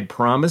realized I had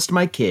promised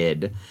my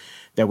kid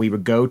that we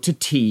would go to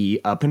tea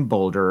up in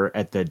Boulder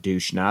at the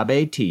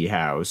Dushanbe Tea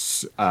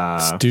House.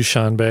 It's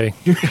Dushanbe.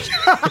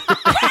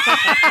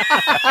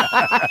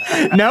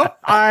 Nope,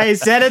 I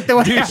said it the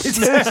way I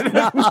said it.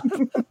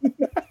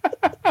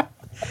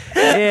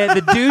 Yeah,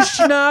 the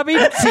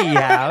Dushanbe Tea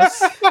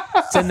House.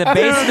 It's in the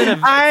basement of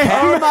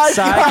Oh my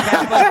Psi God.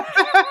 Kappa.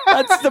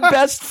 That's the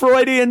best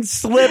Freudian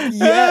slip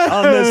yet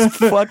on this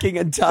fucking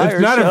entire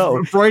It's not show.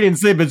 a Freudian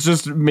slip. It's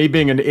just me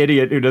being an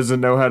idiot who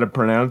doesn't know how to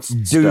pronounce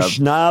stuff.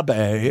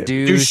 Dushanbe.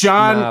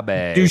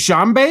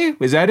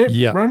 Dushanbe? Is that it?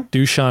 Yeah, Ron?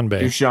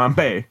 Dushanbe.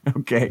 Dushanbe.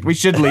 Okay. We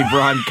should leave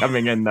Ron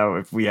coming in, though,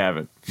 if we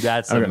haven't.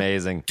 That's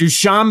amazing.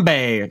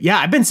 Dushanbe. Yeah,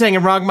 I've been saying it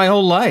wrong my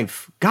whole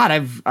life. God,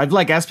 I've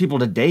like asked people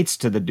to dates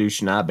to the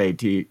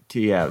Dushanbe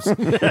tea house. Okay.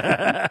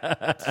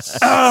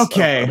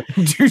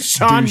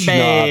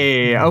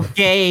 Dushanbe.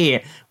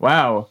 Okay.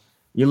 Wow.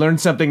 You learn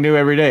something new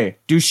every day.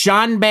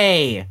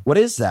 Dushanbe. What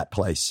is that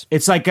place?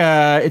 It's like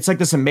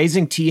this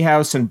amazing tea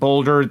house in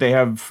Boulder. They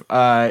have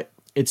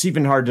it's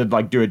even hard to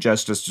like do it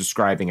justice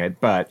describing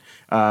it, but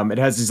it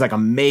has these like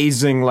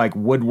amazing like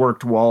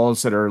woodworked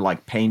walls that are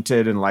like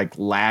painted and like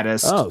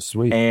latticed. Oh,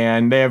 sweet.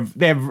 And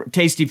they have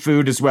tasty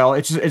food as well.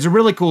 It's a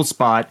really cool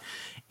spot.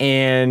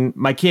 And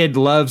my kid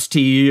loves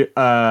tea.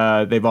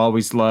 They've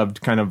always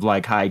loved kind of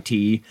like high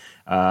tea,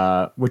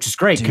 which is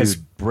great because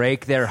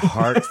break their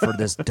heart for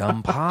this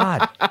dumb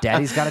pod.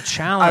 Daddy's got a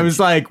challenge. I was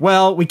like,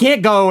 well, we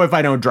can't go if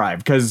I don't drive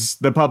because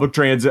the public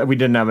transit, we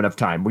didn't have enough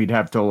time. We'd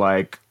have to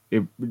like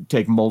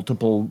take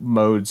multiple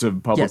modes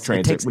of public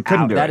transit. We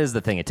couldn't do it. That is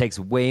the thing. It takes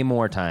way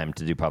more time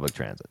to do public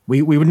transit.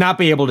 We would not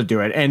be able to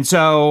do it. And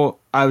so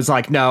I was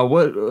like, no,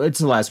 it's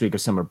the last week of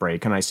summer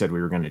break. And I said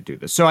we were going to do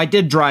this. So I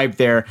did drive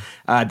there.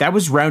 That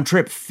was round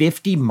trip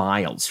 50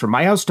 miles from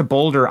my house to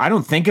Boulder. I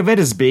don't think of it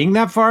as being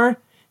that far.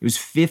 It was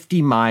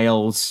 50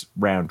 miles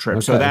round trip.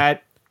 Okay. So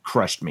that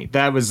crushed me.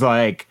 That was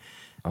like,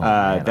 Man,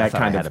 I that thought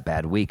kind I had of a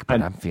bad week, but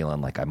I'm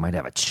feeling like I might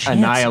have a chance.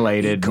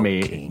 annihilated to eat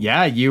me. cocaine.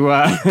 Yeah, you.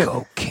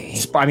 Cocaine.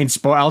 I mean,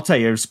 I'll tell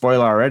you,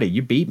 spoiler already.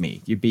 You beat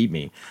me.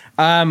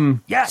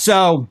 Yes.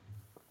 So,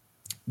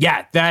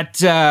 yeah,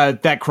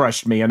 that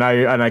crushed me, and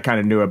I kind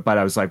of knew it, but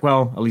I was like,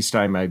 well, at least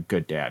I'm a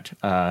good dad.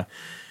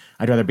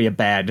 I'd rather be a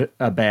bad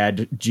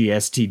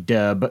GST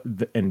dub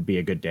and be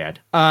a good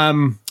dad.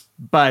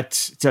 But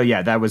so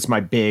yeah, that was my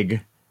big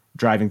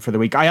driving for the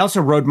week. I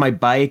also rode my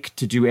bike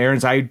to do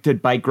errands. I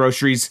did bike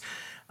groceries.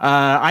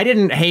 I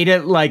didn't hate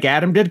it like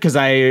Adam did because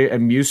I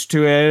am used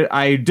to it.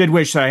 I did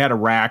wish that I had a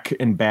rack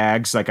and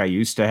bags like I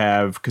used to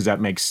have because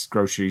that makes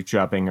grocery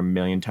shopping a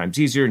million times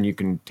easier and you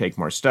can take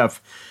more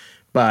stuff.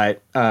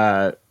 But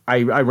I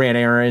ran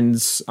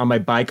errands on my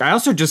bike. I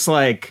also just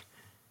like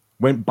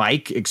went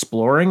bike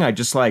exploring. I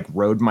just like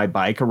rode my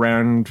bike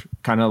around,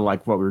 kind of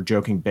like what we were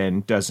joking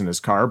Ben does in his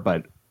car.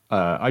 But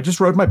I just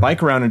rode my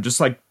bike around and just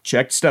like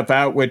checked stuff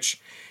out, which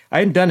I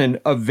hadn't done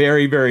in a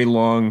very, very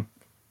long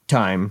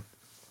time.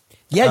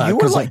 Yeah, you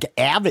were like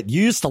avid.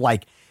 You used to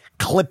like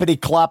clippity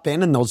clop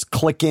in those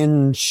click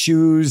in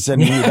shoes,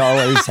 and you'd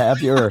always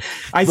have your.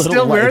 I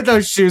still wear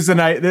those shoes,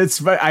 and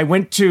I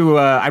went to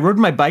I rode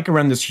my bike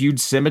around this huge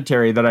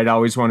cemetery that I'd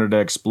always wanted to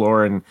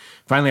explore, and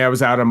finally I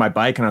was out on my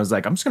bike, and I was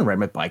like, I'm just gonna ride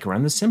my bike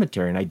around the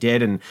cemetery, and I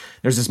did, and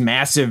there's this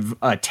massive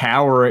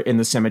tower in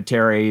the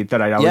cemetery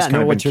that I'd always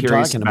kind of been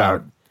curious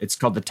about. It's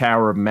called the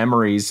Tower of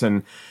Memories,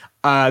 and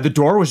the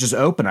door was just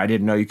open. I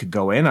didn't know you could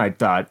go in. I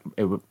thought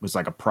it was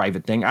like a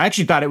private thing. I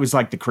actually thought it was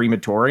like the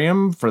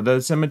crematorium for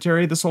the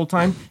cemetery this whole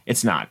time.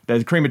 It's not.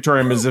 The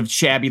crematorium is a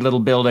shabby little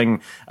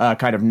building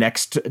kind of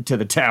next to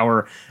the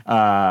tower.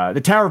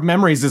 The Tower of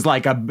Memories is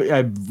like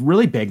a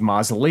really big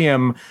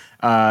mausoleum.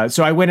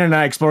 So I went in and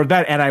I explored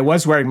that, and I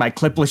was wearing my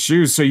clipless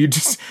shoes. So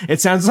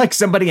it sounds like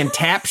somebody in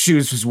tap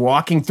shoes was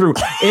walking through.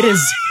 It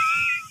is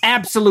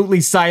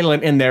absolutely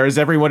silent in there as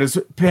everyone is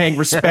paying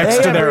respects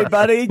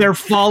to their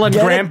fallen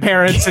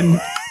grandparents and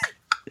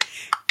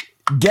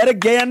get a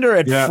gander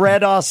at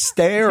Fred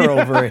Astaire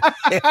over it.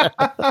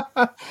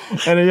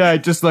 And yeah, I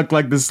just looked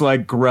like this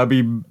like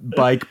grubby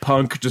bike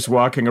punk just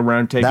walking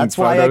around taking That's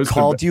photos. That's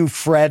why I called you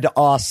Fred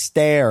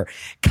Astaire.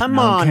 Come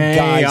on,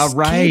 guys. All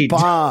right. Keep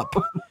up.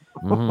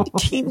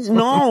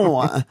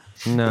 No,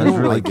 it's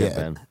really good,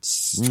 man.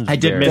 I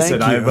did miss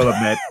it, I will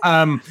admit.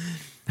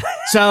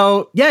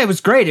 So, yeah, it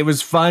was great. It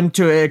was fun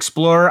to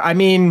explore. I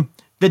mean,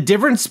 the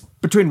difference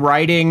between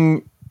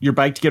riding your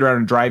bike to get around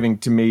and driving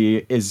to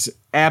me is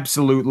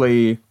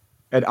absolutely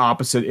at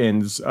opposite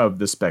ends of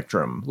the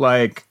spectrum.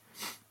 Like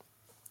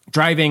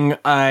driving,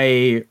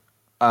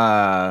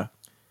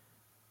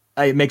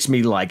 it makes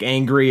me like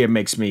angry. It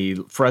makes me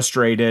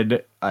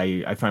frustrated.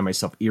 I find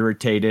myself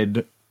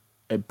irritated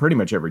pretty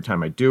much every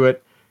time I do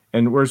it.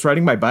 And whereas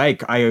riding my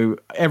bike,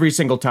 every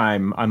single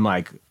time I'm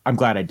like, I'm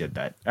glad I did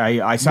that.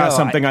 I saw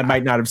something I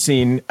might not have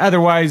seen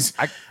otherwise.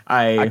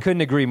 I couldn't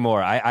agree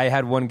more. I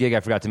had one gig I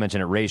forgot to mention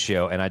at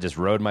Ratio, and I just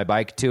rode my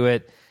bike to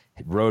it,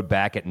 rode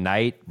back at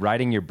night.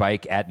 Riding your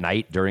bike at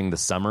night during the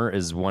summer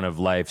is one of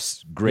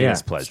life's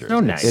greatest pleasures. So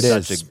nice.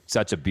 It's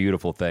such a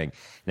beautiful thing.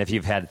 And if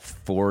you've had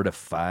 4 to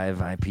 5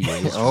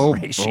 IPAs, oh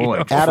Ratio,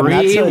 boy, Adam,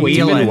 that's a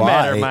Freewheeling.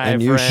 DUI, my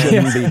and you friend.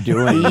 shouldn't be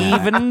doing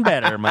that. even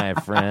better, my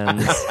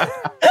friends.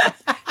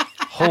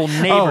 Whole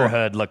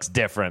neighborhood looks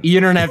different. You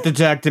don't have to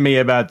talk to me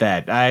about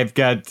that. I've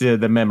got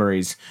the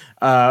memories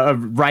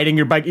of riding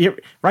your bike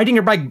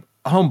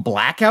home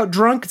blackout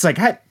drunk. It's like,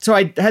 so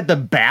I had the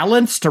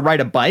balance to ride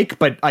a bike,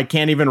 but I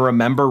can't even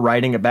remember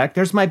riding it back.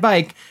 There's my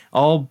bike,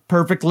 all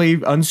perfectly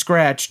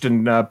unscratched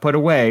and put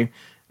away.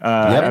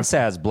 I didn't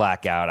say I was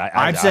blackout.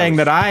 I'm saying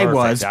that I perfect.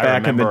 was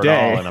back in the remember it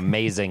day. all in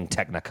amazing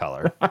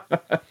Technicolor.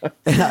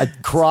 A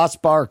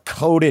crossbar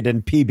coated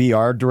in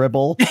PBR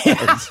dribble.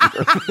 Just,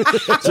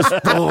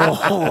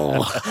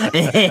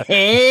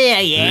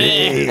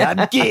 hey,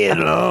 I'm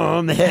getting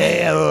on.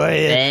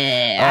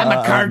 I'm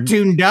a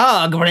cartoon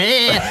dog.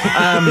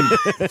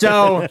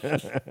 So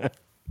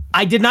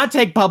I did not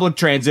take public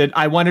transit.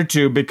 I wanted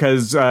to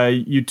because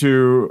you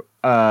two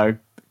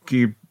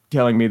keep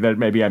telling me that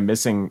maybe I'm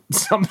missing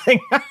something.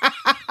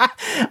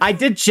 I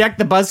did check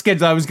the bus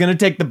schedule. I was going to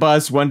take the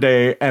bus one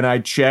day, and I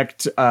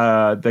checked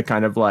the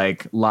kind of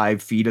like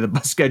live feed of the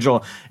bus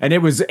schedule, and it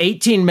was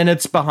 18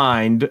 minutes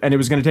behind, and it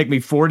was going to take me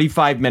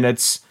 45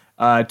 minutes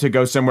to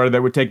go somewhere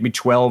that would take me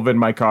 12 in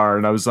my car.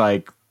 And I was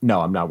like,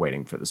 no, I'm not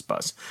waiting for this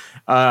bus.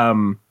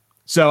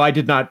 So I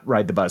did not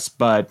ride the bus,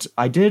 but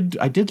I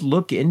did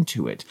look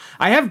into it.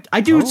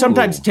 I do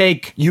sometimes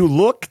take You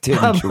looked into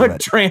public it.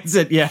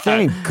 transit. Yeah,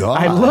 Thank God.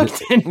 I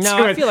looked into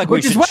No, it. I feel like we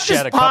which is should what shed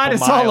this a couple pod is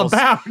miles. all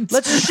about.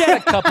 Let's shed a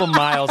couple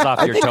miles off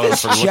I your think toes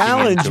this for looking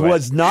challenge into it.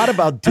 was not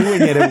about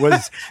doing it. It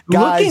was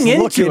guys Looking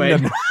into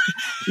looking it.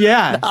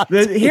 Yeah,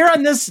 here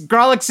on this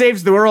Grolic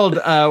Saves the World,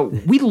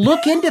 we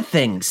look into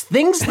things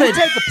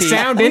that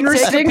sound Take a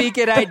interesting. peek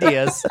at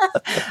ideas.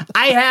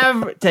 I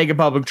have taken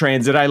public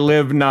transit. I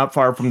live not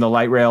far from the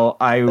light rail.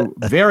 I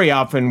very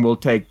often will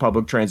take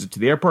public transit to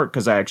the airport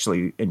because I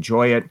actually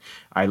enjoy it.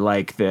 I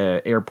like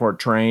the airport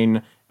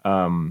train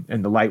and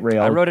the light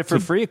rail. I rode it for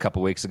free a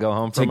couple weeks ago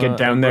home from to get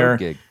down a there road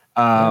gig.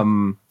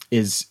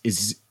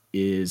 is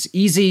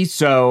easy.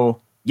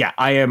 So yeah,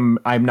 I'm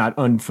not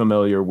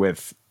unfamiliar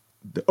with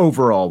the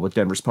overall with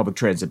Denver's public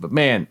transit, but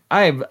man,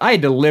 I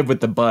had to live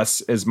with the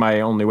bus as my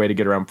only way to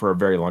get around for a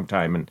very long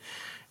time, and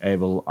I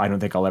don't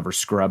think I'll ever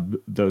scrub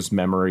those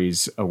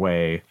memories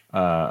away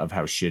of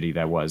how shitty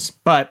that was.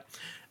 But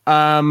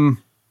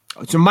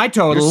so my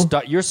total,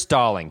 You're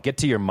stalling. Get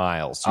to your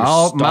miles. You're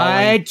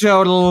my stalling.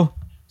 total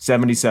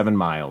 77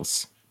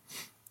 miles.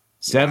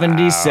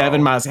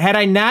 77 miles. Had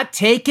I not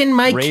taken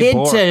my Ray kid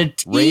Bork. to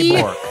Ray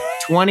tea, Bork.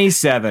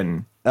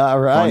 27. All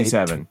right.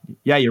 27.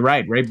 Yeah, you're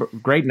right.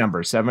 Great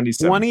number.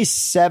 77.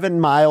 27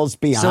 miles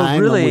behind So the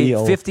really,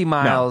 wheel. 50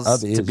 miles of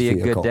to his be a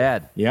vehicle. good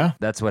dad. Yeah.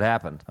 That's what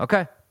happened.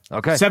 Okay.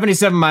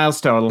 77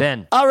 miles total.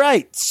 Then All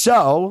right.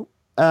 So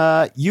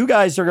you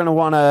guys are going to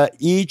want to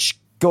each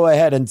go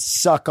ahead and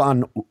suck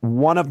on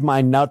one of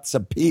my nuts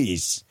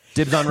apiece.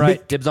 dibs on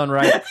right. Dibs on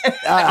right.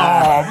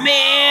 Oh,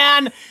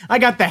 man. I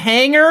got the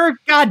hanger.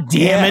 God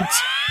damn it.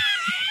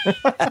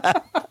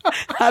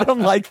 I don't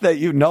like that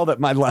you know that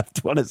my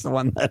left one is the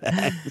one that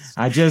hangs.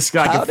 I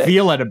can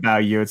feel it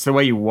about you. It's the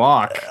way you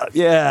walk.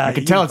 Yeah. I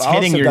can tell you've it's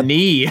hitting also your got-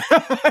 knee.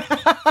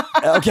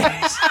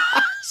 Okay.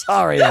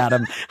 Sorry,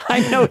 Adam. I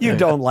know you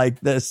don't like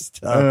this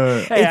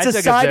stuff. Hey, I it's a took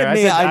it side there. of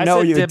me I know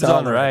said you dibs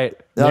don't. on right.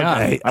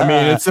 Okay. Yeah. I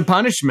mean, it's a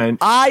punishment.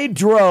 I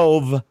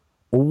drove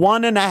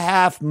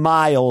 1.5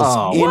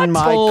 miles in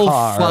my What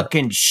car.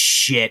 fucking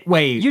shit.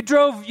 Wait. You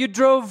drove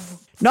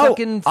No,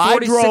 fucking I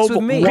 46 drove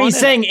with me. one- He's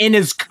saying in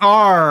his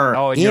car.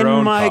 Oh, in your in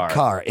own my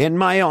car, in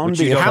my own Which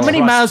you vehicle. don't How many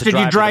trust miles to did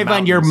you drive drive in the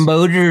on your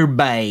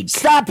motorbike?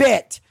 Stop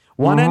it.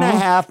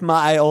 1.5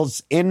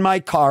 miles in my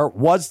car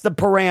was the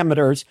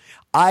parameters.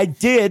 I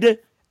did,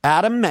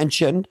 Adam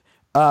mentioned,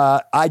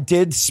 I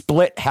did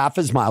split half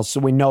his miles, so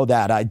we know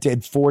that. I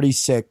did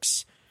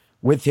 46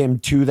 with him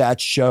to that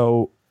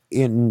show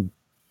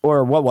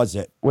or what was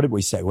it? What did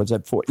we say? Was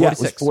it 40? Yeah, it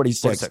was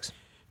 46.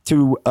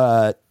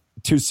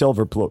 To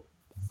Silver Blue.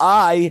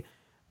 I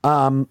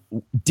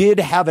did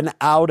have an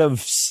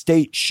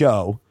out-of-state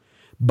show,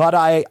 but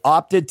I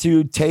opted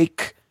to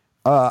take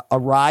a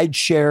ride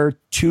share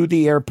to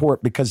the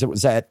airport because it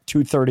was at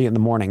 2:30 in the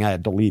morning. I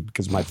had to leave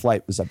because my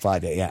flight was at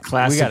 5 a.m.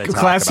 Classic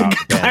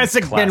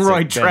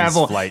Benroy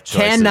travel. Flight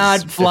choices.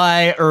 Cannot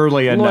fly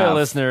early Loyal enough.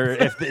 listener,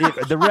 if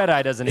the red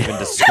eye doesn't even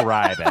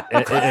describe it,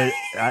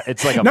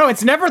 it's like a No,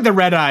 it's never the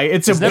red eye.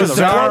 It's a never the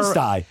bizarre Closed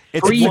eye.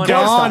 It's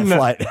pre-dawn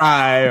flight.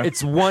 eye.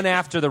 It's one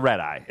after the red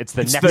eye. It's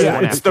the It's next one the,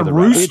 after it's the red eye.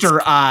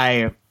 rooster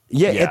eye.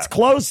 Yeah, Yeah. it's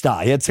closed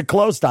eye. It's a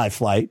closed eye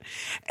flight.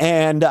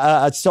 And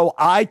so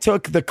I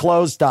took the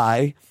closed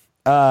eye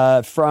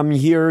from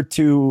here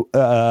to,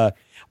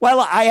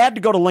 well, I had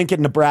to go to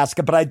Lincoln,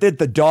 Nebraska, but I did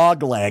the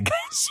dog leg.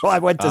 So I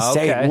went to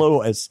Okay. St.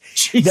 Louis,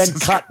 Jesus then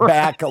cut Christ.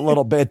 back a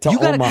little bit to You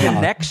got Omaha. a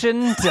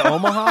connection to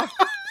Omaha?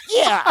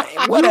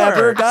 Yeah, whatever,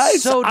 You're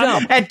guys. So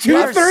dumb. At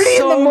There's 2:30 in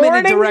so the many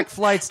morning? direct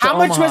flights to How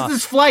much Omaha was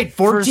this flight?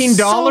 for $14?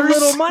 so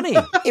little money.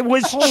 It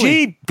was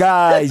cheap,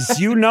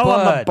 guys. You know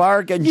I'm a Bud,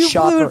 bargain you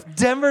shopper. flew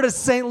Denver to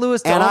St.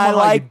 Louis to And Omaha, I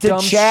like you to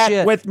dumb chat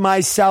shit. with my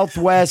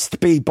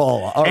Southwest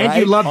people. All And right?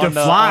 you love to On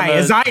the- fly, on the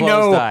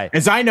closed eye.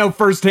 as I know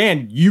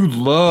firsthand. You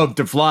love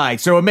to fly,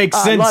 so it makes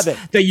I sense love it.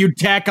 that you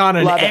tack on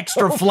an Love it.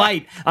 extra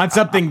flight on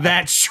something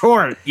that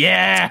short.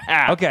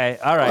 Yeah. Okay,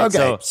 all right.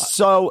 Okay,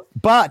 so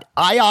but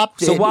I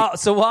opted.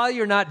 So while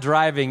you're not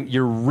driving,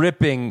 you're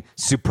ripping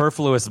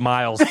superfluous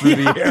miles through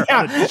the air.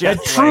 on a A jet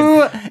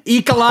true plane.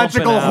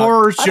 ecological Pumping out.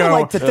 horror I show. don't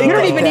like to think you don't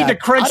like even that. need to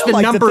crunch I don't the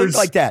like to think numbers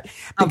like that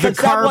of the because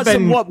that wasn't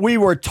carbon. what we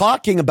were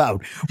talking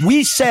about.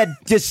 We said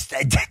just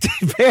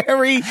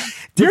very You're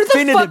the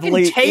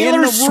definitively fucking Taylor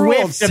in the Swift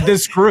rules. of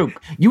this group.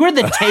 You are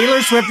the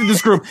Taylor Swift of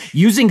this group,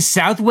 using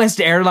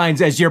Southwest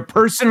Airlines as your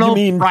personal You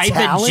mean private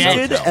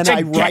talented jet and to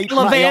I write my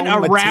gallivant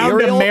own around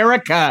material?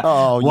 America.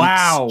 Oh, you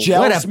wow!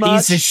 gel What a smudge?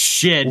 piece of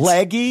shit.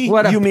 Leggy?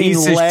 What a You mean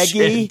piece of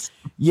leggy? shit.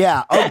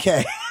 Yeah,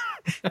 okay.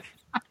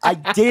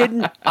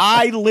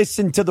 I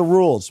listened to the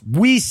rules.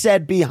 We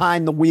said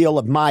behind the wheel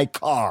of my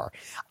car.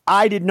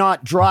 I did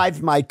not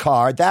drive my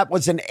car. That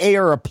was an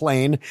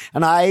airplane,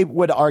 and I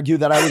would argue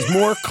that I was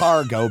more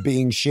cargo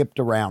being shipped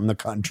around the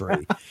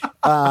country.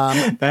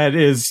 That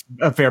is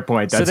a fair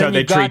point. So That's then how they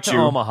you got treat to you.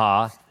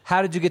 Omaha.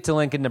 How did you get to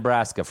Lincoln,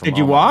 Nebraska from Did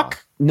you Omaha?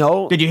 walk?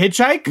 No. Did you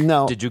hitchhike?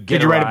 No. Did you get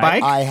Did you ride a ride?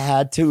 bike? I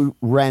had to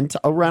rent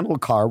a rental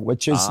car,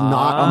 which is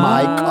not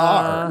my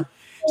car.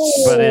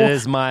 But it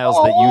is miles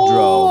that you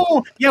drove.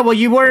 Oh, yeah. Well,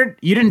 you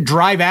didn't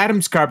drive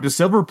Adam's car up to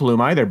Silver Plume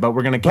either, but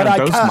we're going to count But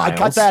those miles. I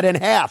cut that in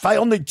half. I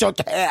only took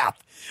half.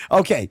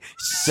 Okay.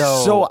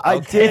 So I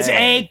okay. did. It's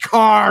a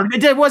car.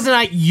 It wasn't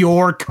not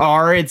your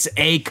car. It's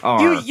a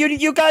car.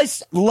 You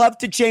guys love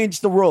to change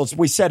the rules.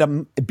 We said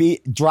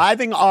be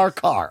driving our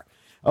car.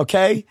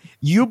 Okay,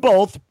 you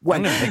both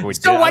went.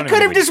 So I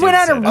could have just went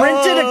out and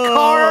rented a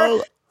car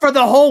for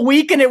the whole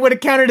week, and it would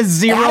have counted as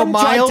 0 Adam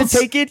tried miles. to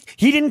take it.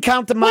 He didn't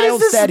count the What is miles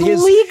this that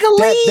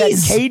legalese?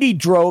 that Katie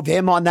drove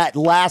him on that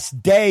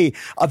last day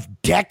of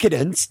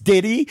decadence.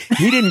 Did he?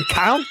 He didn't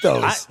count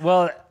those.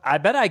 I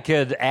bet I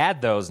could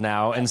add those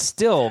now and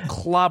still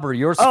clobber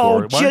your score. Oh,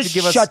 Why don't you just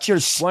give us, shut your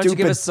why don't you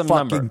give stupid us some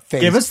fucking number?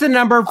 face. Give us the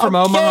number from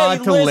Omaha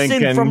to listen,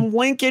 Lincoln. From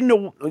Lincoln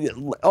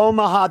to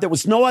Omaha, there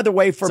was no other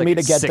way for It's me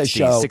like to get the 60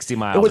 show. 60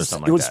 miles it or was,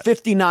 something It like was that.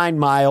 59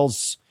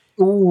 miles.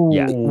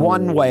 Yeah.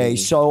 One way.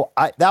 So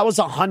that was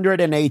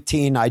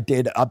 118 I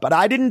did. But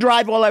I didn't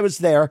drive while I was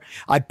there.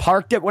 I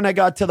parked it when I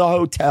got to the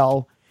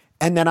hotel,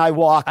 and then I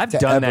walked I've to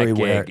done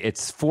everywhere. that gig.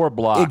 It's 4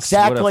 blocks.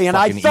 Exactly. What a And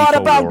I fucking thought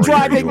eco about warrior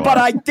driving, you but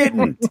are. I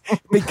didn't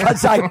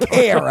because I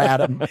care,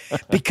 Adam,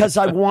 because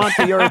I want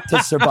the earth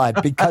to survive,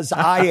 because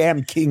I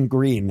am King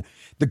Green,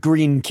 the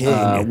Green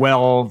King.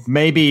 Well,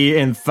 maybe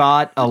in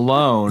thought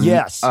alone.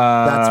 Yes,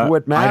 that's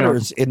what I don't-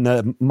 matters in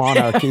the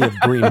monarchy of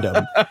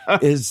greendom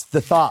is the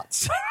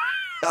thoughts.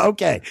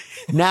 Okay,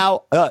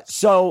 now,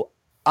 so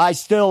I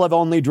still have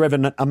only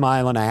driven 1.5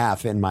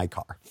 miles in my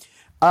car.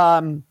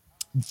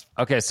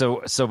 Okay,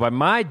 so by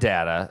my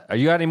data, are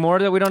you got any more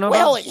that we don't know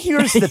Well, about?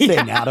 here's the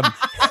thing, Adam.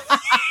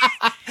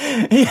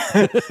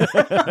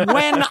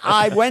 When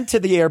I went to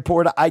the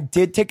airport, I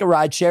did take a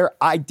ride share.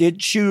 I did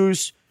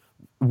choose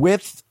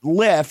with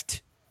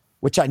Lyft,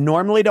 which I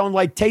normally don't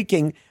like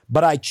taking,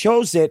 but I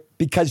chose it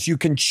because you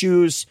can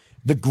choose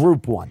the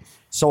group one.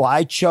 So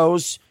I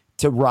chose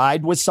to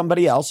ride with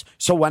somebody else.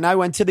 So when I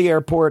went to the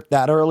airport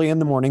that early in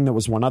the morning, there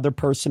was one other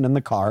person in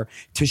the car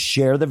to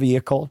share the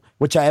vehicle,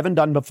 which I haven't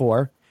done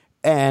before.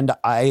 And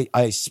I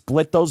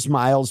split those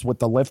miles with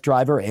the Lyft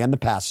driver and the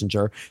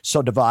passenger.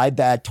 So divide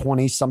that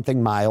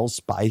 20-something miles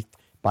by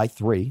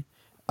 3.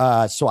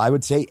 So I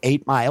would say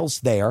 8 miles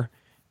there.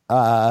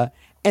 And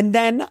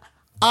then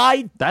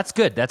That's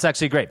good. That's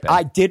actually great, Ben.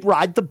 I did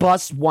ride the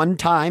bus one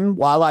time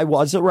while I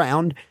was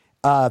around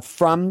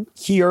from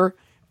here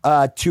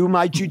to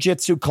my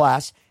jiu-jitsu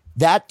class.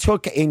 That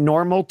took a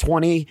normal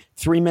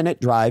 23-minute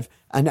drive,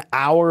 an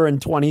hour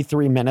and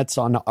 23 minutes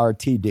on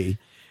RTD,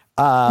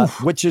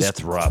 which is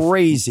That's rough.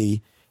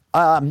 crazy.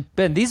 Ben,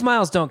 these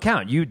miles don't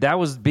count. That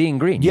was being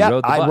green. Yeah, you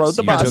rode the I bus. rode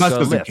the You bus. took The bus a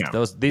doesn't lift.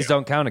 count. These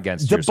don't count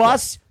against The your score.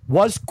 bus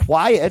was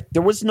quiet.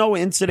 There was no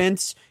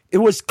incidents. It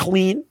was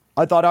clean.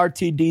 I thought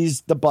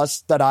the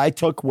bus that I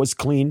took was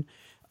clean.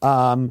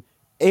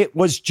 it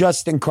was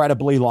just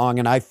incredibly long.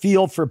 And I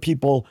feel for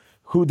people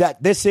who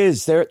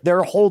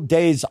their whole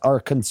days are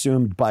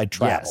consumed by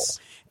travel. Yes.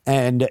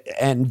 And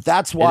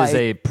that's why it is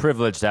a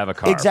privilege to have a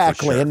car.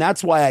 Exactly. For sure. And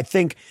that's why I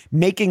think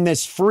making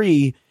this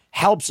free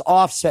helps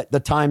offset the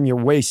time you're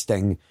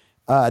wasting.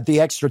 The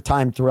extra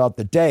time throughout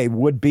the day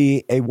would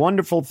be a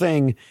wonderful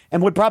thing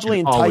and would probably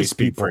entice always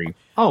be people. free.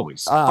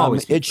 Always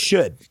be it free.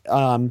 should.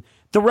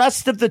 The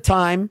rest of the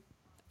time,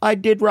 I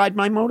did ride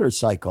my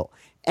motorcycle,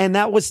 and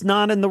that was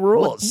not in the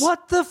rules.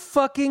 What the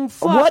fucking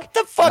fuck? What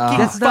the fucking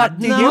That's fuck not-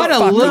 do no, you What a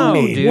fucking little,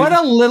 mean? dude. what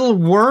a little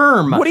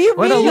worm! What do you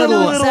what mean, a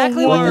little,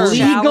 exactly what the legal,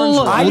 challenge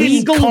was. I didn't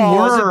legal call it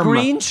worm. a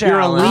green You're a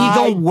challenge.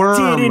 legal I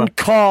worm. didn't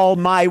call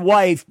my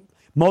wife,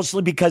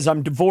 mostly because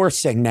I'm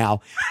divorcing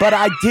now, but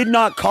I did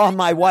not call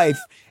my wife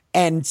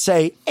and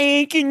say,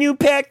 hey, can you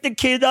pack the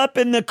kid up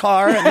in the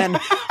car and then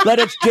let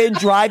it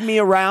drive me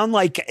around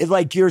like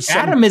you're some...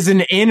 Adam is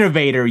an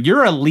innovator.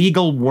 You're a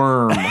legal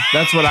worm.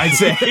 That's what I'd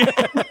say.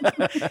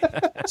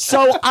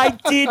 So I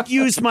did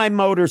use my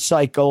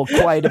motorcycle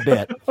quite a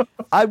bit.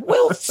 I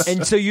will...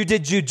 And so you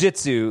did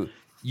jujitsu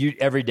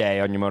every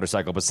day on your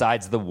motorcycle,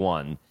 besides the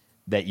one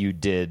that you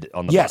did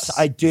on the bus. Yes,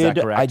 I did. Is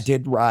that correct? I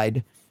did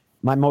ride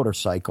my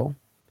motorcycle.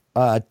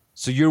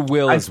 So your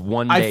will is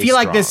one day I feel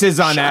like this strong. is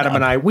on Adam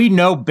and I. We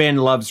know Ben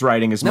loves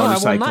riding his No, I will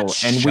motorcycle,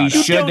 not and shut we up.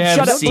 You should don't have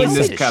shut up. seen this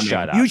Listen, coming.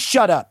 shut up. You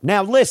shut up.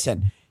 Now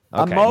listen.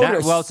 Okay.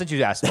 Well, since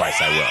you asked twice,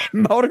 I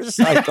will.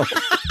 Motorcycle.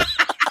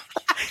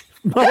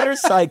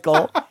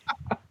 Motorcycle.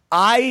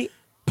 I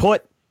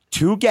put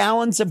 2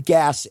 gallons of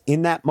gas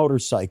in that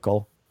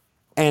motorcycle,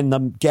 and the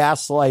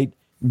gas light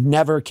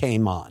never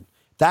came on.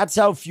 That's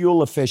how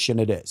fuel efficient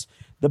it is.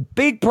 The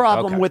big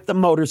problem with the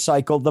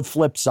motorcycle, the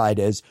flip side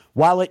is,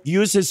 while it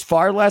uses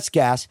far less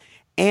gas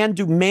and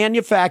to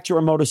manufacture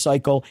a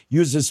motorcycle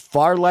uses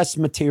far less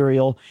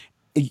material,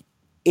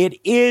 it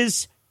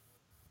is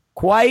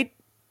quite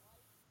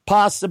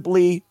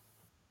possibly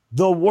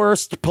the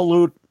worst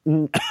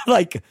form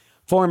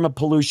of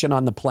pollution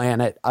on the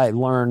planet. I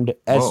learned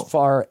as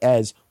far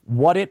as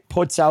what it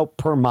puts out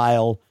per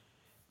mile.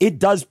 It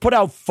does put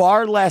out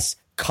far less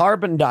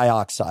carbon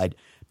dioxide,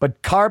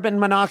 but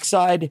carbon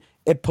monoxide,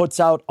 it puts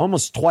out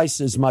almost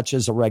twice as much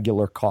as a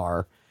regular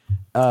car.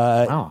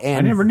 Wow, I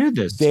never knew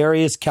this.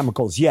 Various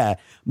chemicals. Yeah.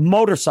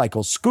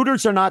 Motorcycles.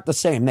 Scooters are not the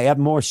same. They have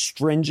more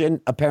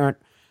stringent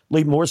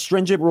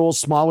rules,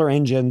 smaller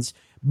engines,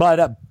 but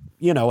a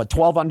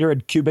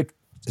 1200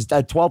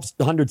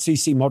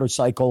 cc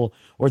motorcycle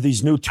or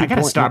these new 2. I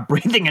gotta stop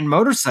breathing in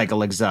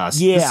motorcycle exhaust.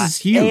 Yeah. This is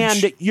huge.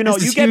 And, This you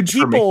is get huge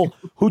for me. people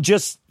who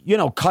just,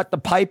 cut the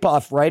pipe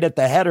off right at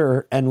the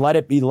header and let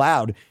it be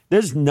loud.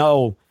 There's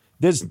no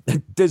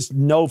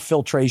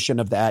filtration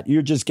of that.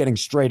 You're just getting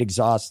straight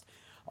exhaust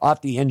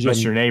off the engine.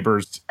 Unless your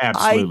neighbors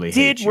absolutely I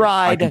did hate you.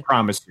 ride. I can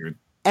promise you.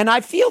 And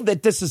I feel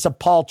that this is a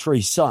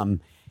paltry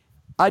sum.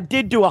 I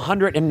did do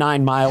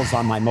 109 miles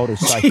on my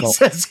motorcycle.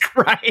 Jesus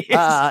Christ.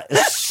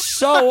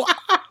 So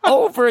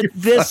over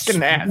this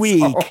fucking asshole.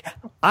 week,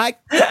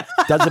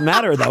 doesn't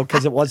matter though,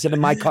 because it wasn't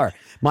in my car.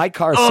 My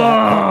car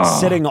sat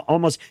sitting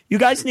almost. You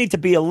guys need to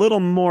be a little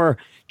more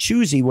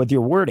choosy with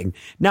your wording.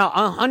 Now,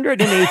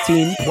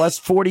 118 plus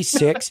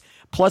 46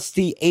 plus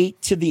the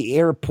 8 to the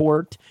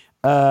airport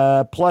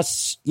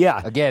plus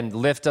Again,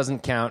 Lyft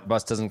doesn't count.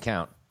 Bus doesn't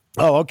count.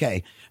 Oh,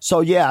 okay.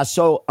 So yeah,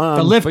 so the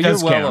Lyft but you're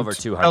does well count. over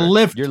 200. The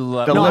Lyft, You're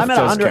lo- the no, Lyft I'm at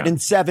does count.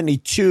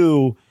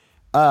 172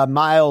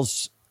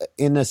 miles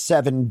in the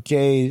 7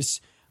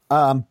 days.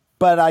 But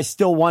I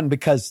still won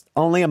because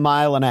only a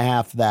mile and a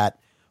half of that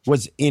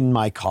was in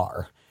my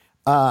car.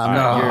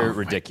 You're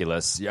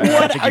ridiculous. I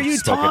What think are you've you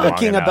spoken long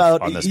talking enough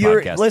about? on this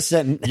You're podcast.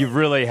 listen. You've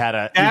really had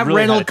a That you've really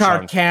rental had a car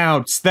chunk.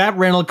 counts. That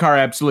rental car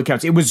absolutely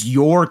counts. It was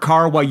your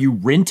car while you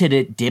rented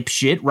it,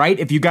 dipshit, right?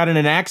 If you got in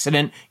an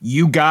accident,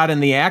 you got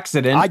in the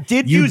accident. I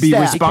did You'd use be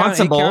that.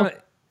 responsible.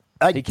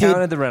 He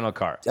counted the rental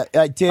car.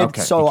 I did.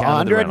 Okay. So He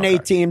counted the rental car.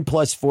 118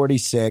 plus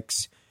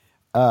 46.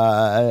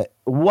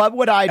 What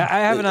would I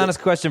have an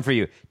honest question for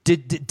you.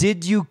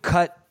 Did you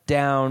cut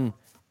down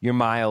your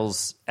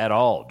miles at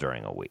all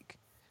during a week?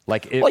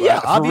 Well,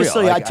 yeah, for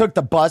obviously real, I took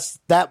the bus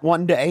that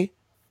one day.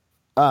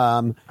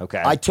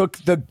 Okay. I took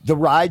the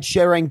ride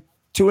sharing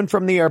to and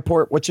from the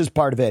airport, which is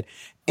part of it.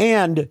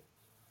 And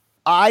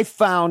I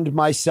found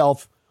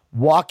myself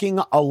walking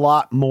a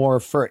lot more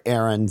for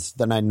errands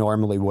than I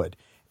normally would.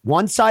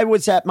 Once I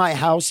was at my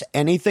house,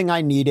 anything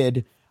I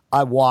needed,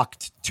 I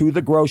walked to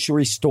the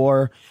grocery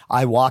store.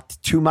 I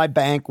walked to my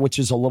bank, which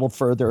is a little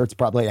further. It's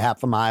probably a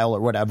half a mile or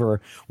whatever.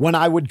 When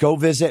I would go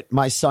visit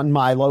my son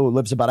Milo, who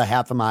lives about a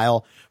half a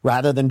mile,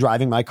 rather than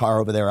driving my car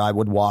over there, I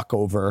would walk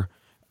over.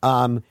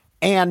 And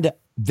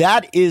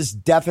that is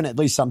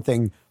definitely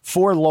something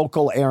for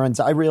local errands.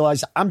 I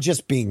realize I'm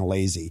just being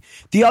lazy.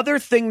 The other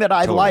thing that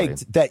I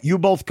liked that you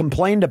both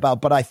complained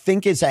about, but I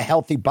think is a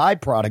healthy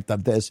byproduct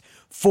of this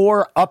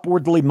for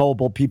upwardly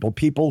mobile people,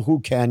 people who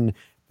can,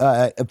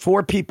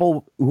 for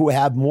people who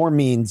have more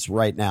means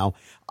right now,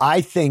 I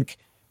think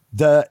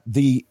the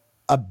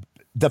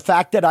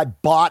fact that I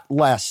bought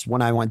less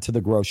when I went to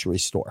the grocery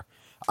store.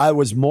 I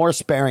was more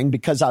sparing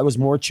because I was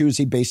more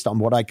choosy based on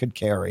what I could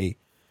carry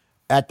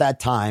at that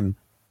time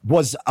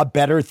was a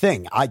better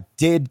thing. I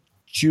did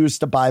choose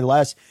to buy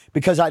less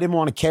because I didn't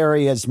want to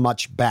carry as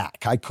much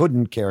back. I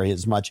couldn't carry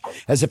as much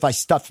as if I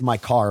stuffed my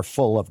car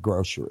full of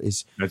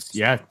groceries.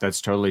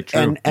 That's totally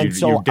true. And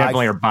so you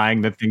definitely are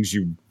buying the things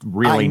you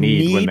really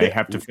need when they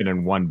have to fit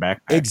in one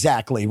backpack.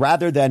 Exactly.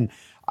 Rather than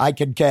I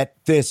could get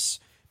this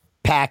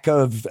pack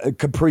of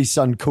Capri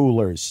Sun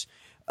coolers.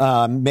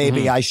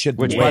 Maybe I should.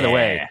 Which, by the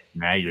way,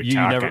 now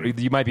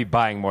you might be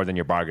buying more than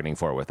you're bargaining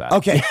for with that.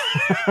 Okay.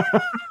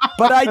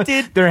 But I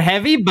did. They're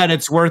heavy, but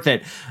it's worth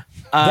it.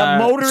 The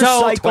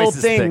motorcycle twice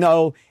as thing, thick.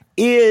 though,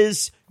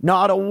 is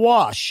not a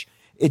wash.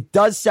 It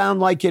does sound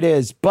like it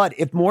is, but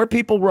if more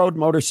people rode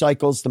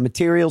motorcycles, the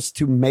materials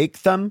to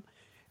make them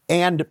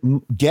and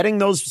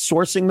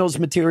sourcing those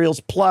materials,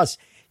 plus,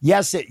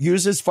 yes, it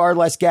uses far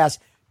less gas.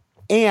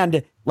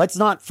 And let's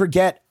not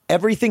forget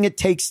everything it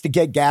takes to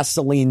get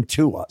gasoline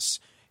to us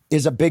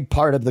is a big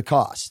part of the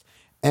cost.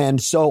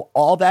 And so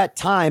all that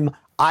time,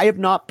 I have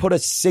not put a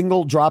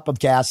single drop of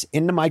gas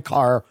into my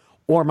car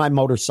or my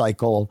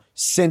motorcycle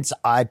since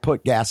I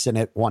put gas in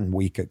it 1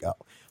 week ago.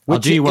 I'll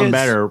do you one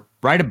better.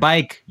 Ride a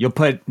bike. You'll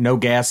put no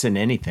gas in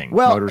anything.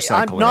 Well,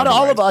 motorcycle. not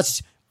all of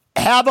us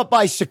have a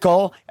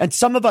bicycle, and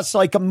some of us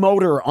like a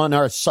motor on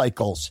our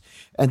cycles.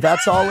 And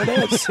that's all it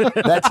is.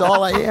 That's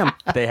all I am.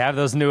 They have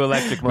those new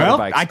electric motorbikes.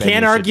 Well, I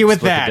can't argue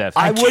with that.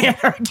 I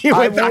can't argue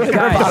with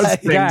that.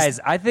 Guys,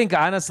 I think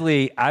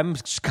honestly, I'm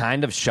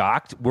kind of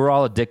shocked. We're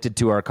all addicted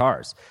to our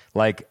cars.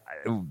 Like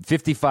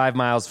 55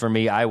 miles for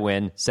me, I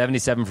win.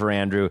 77 for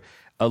Andrew.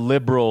 A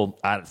liberal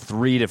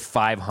 300 to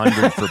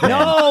 500 for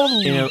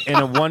Ben in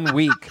a 1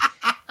 week.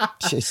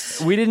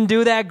 We didn't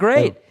do that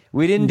great.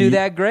 We didn't do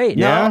that great.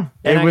 Yeah,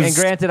 and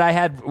granted, I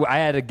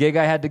had a gig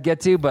I had to get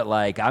to, but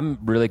like I'm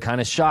really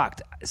kind of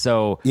shocked.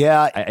 So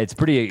yeah, it's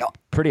pretty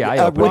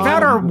eye-opening.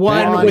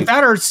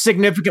 Without our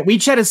significant, we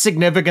each had a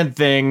significant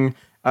thing.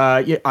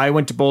 I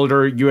went to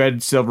Boulder. You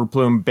had Silver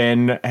Plume.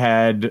 Ben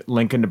had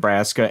Lincoln,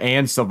 Nebraska,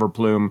 and Silver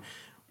Plume.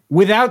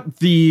 Without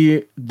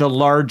the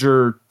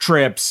larger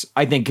trips,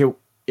 I think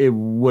it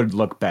would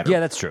look better. Yeah,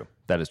 that's true.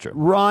 That is true.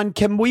 Ron,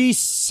 can we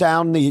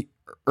sound the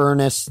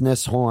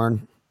earnestness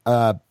horn?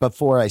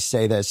 Before I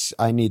say this,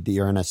 I need the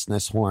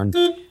earnestness horn.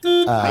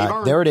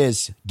 There it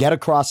is. Get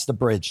across the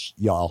bridge,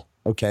 y'all.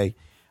 Okay.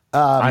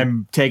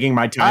 I'm taking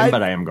my time,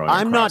 but I am going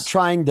I'm across. not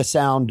trying to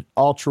sound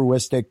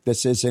altruistic.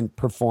 This isn't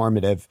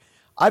performative.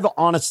 I've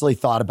honestly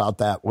thought about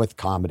that with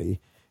comedy.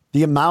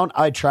 The amount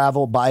I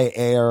travel by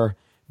air,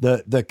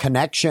 the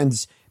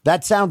connections,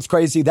 that sounds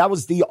crazy. That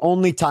was the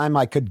only time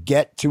I could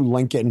get to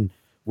Lincoln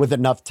with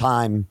enough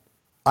time.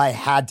 I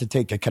had to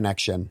take a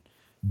connection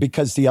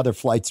because the other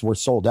flights were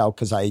sold out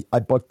because I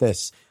booked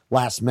this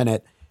last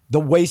minute.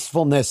 The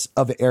wastefulness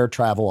of air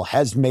travel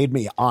has made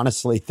me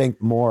honestly think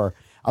more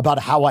about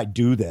how I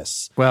do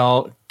this.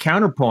 Well,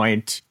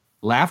 counterpoint,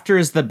 laughter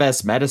is the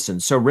best medicine.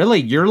 So really,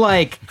 you're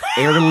like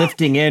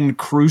airlifting in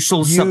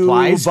crucial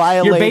supplies.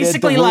 You're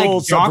basically the like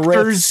rules of Rift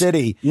doctors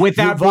City.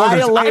 without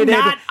borders. I'm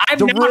not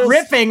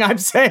riffing. I'm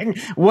saying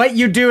what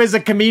you do as a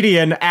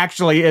comedian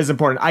actually is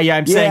important.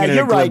 I'm saying it in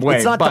a good way.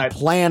 It's not the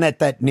planet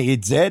that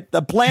needs it.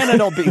 The planet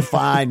will be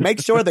fine.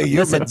 Make sure the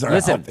humans are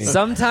healthy.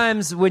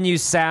 Sometimes when you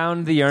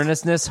sound the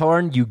earnestness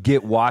horn, you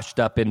get washed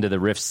up into the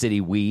Rift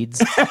City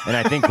weeds. And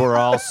I think we're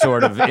all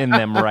sort of in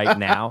them right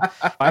now.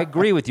 I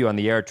agree with you on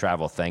the air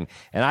travel thing.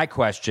 And I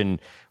question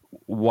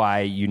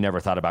why you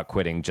never thought about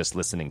quitting just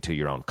listening to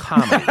your own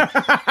comedy.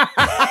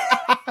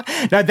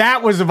 Now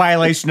that was a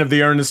violation of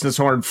the earnestness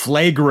horn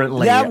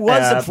flagrantly. That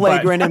was a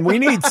flagrant, and we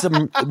need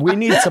some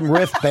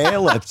Riff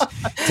bailiffs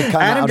to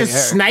come Adam out just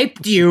here.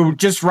 sniped you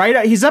just right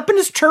out. He's up in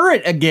his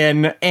turret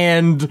again,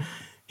 and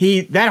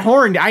that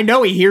horn, I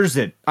know he hears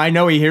it. I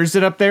know he hears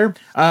it up there.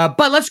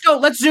 But let's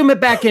zoom it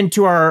back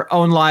into our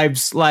own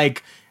lives,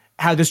 like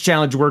how this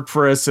challenge worked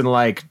for us, and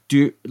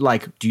do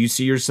you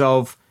see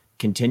yourself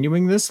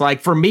continuing this?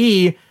 Like for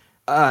me,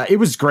 it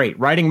was great.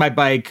 Riding my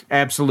bike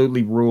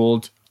absolutely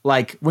ruled.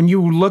 Like when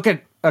you look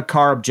at a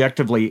car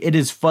objectively, it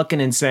is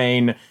fucking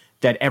insane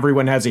that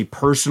everyone has a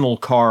personal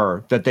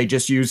car that they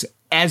just use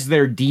as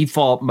their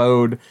default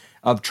mode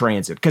of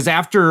transit. Because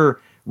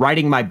after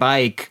riding my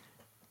bike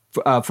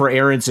for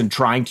errands and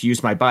trying to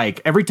use my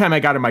bike, every time I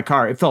got in my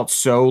car, it felt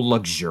so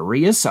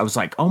luxurious. I was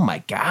like, oh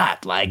my God,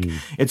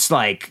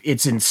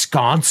 it's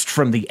ensconced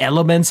from the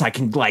elements. I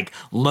can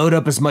load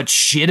up as much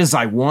shit as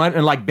I want.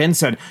 And like Ben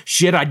said,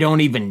 shit I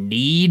don't even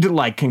need,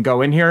 can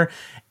go in here.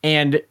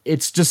 And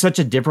it's just such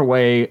a different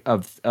way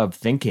of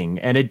thinking.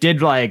 And it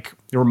did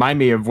remind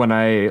me of when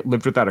I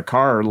lived without a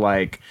car.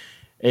 I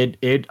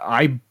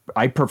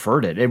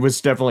preferred it. It was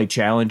definitely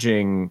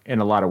challenging in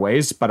a lot of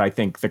ways, but I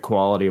think the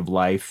quality of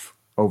life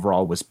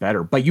overall was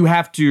better. But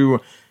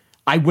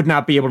I would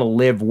not be able to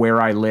live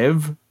where I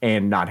live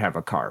and not have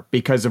a car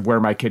because of where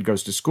my kid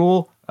goes to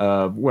school,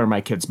 where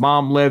my kid's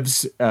mom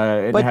lives,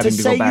 and but having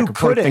to go back and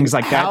forth, things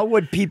like that. How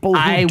would people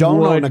who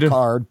don't own a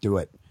car do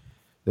it?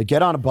 They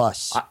get on a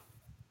bus.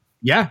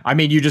 Yeah, I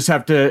mean, you just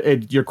have to.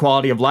 Your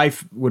quality of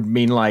life would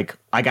mean like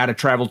I got to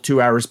travel 2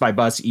 hours by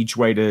bus each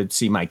way to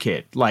see my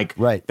kid. Like,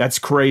 right. That's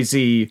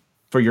crazy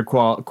for your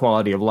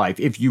quality of life.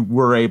 If you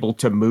were able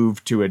to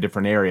move to a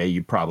different area,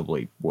 you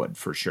probably would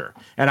for sure.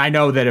 And I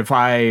know that if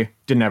I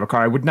didn't have a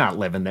car, I would not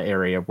live in the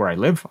area where I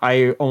live.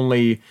 A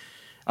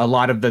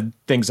lot of the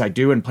things I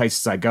do and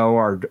places I go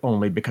are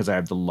only because I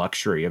have the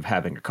luxury of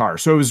having a car.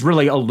 So it was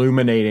really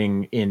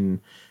illuminating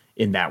in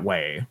that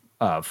way.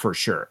 For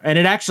sure. And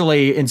it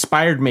actually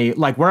inspired me,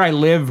 like where I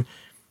live,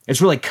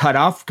 it's really cut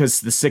off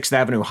because the 6th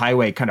Avenue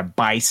highway kind of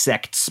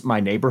bisects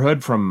my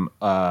neighborhood from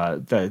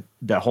the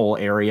whole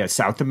area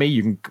south of me.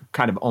 You can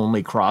kind of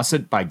only cross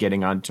it by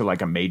getting onto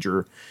like a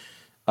major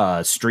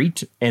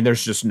street, and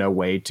there's just no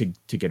way to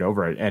get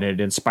over it. And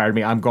it inspired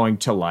me. I'm going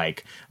to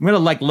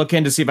look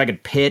in to see if I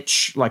could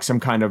pitch like some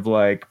kind of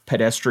like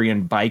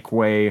pedestrian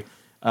bikeway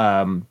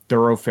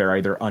thoroughfare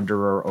either under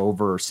or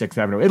over 6th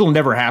Avenue. It'll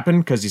never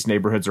happen because these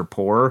neighborhoods are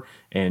poor,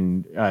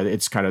 and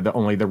it's kind of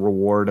the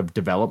reward of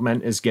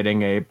development is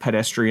getting a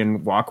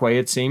pedestrian walkway,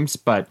 it seems.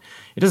 But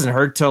it doesn't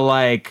hurt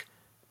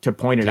to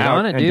point it out.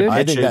 On it, dude.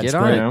 I think that's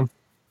great. You know?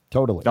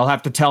 Totally. They'll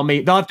have to tell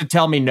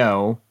me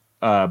no,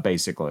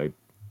 basically.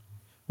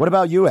 What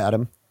about you,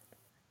 Adam?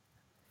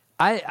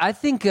 I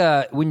think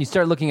when you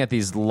start looking at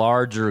these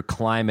larger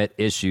climate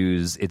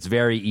issues, it's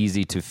very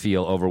easy to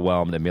feel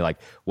overwhelmed and be like,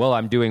 well,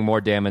 I'm doing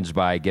more damage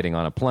by getting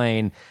on a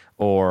plane,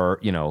 or,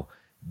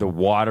 the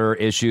water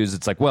issues.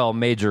 It's like, well,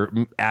 major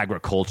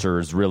agriculture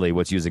is really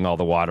what's using all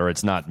the water.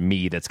 It's not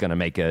me that's going to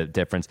make a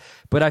difference.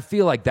 But I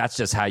feel like that's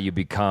just how you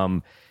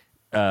become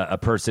a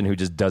person who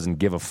just doesn't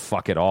give a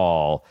fuck at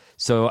all.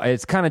 So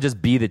it's kind of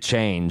just be the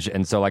change.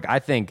 And so like, I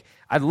think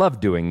I love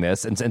doing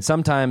this. And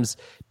sometimes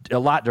a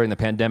lot during the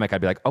pandemic,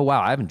 I'd be like, oh,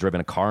 wow, I haven't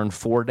driven a car in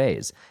 4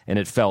 days. And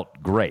it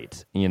felt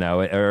great,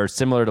 or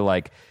similar to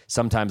like,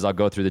 sometimes I'll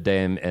go through the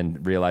day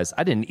and realize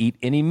I didn't eat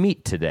any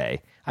meat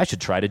today. I should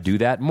try to do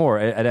that more.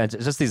 And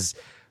it's just these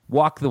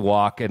walk the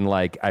walk. And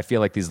like, I feel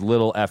like these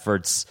little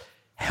efforts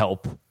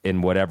help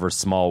in whatever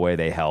small way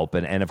they help.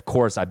 And of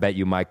course, I bet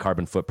you my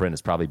carbon footprint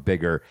is probably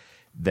bigger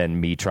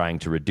than me trying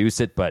to reduce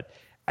it, but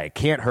I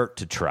can't hurt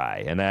to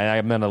try. And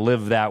I'm going to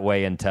live that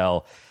way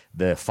until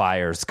the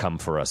fires come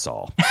for us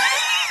all.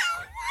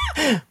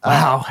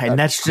 Wow. And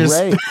that's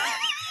just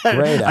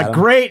great, a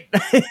great,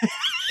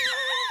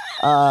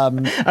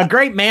 a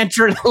great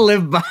mantra to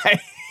live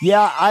by.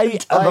 Yeah.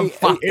 Come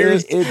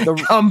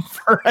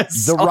for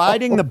us the all.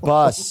 riding the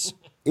bus,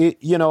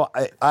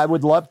 I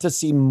would love to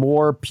see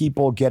more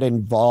people get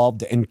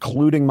involved,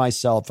 including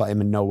myself. I am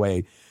in no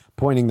way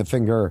pointing the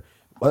finger,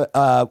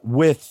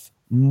 with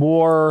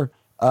more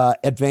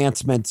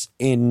advancements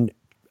in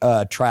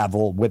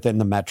travel within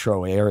the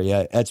metro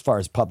area as far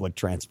as public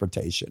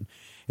transportation.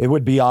 It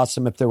would be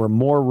awesome if there were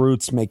more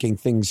routes, making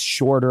things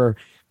shorter,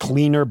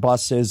 cleaner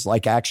buses,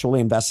 like actually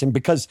investing,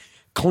 because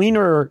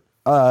cleaner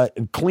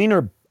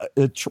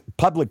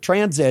public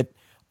transit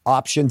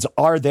options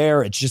are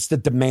there. It's just the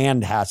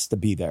demand has to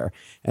be there.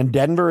 And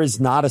Denver is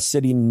not a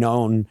city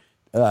known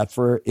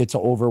for its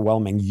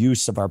overwhelming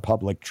use of our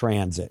public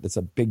transit. It's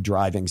a big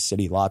driving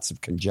city, lots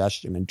of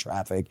congestion and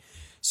traffic.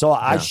 So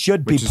I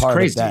should be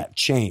part of that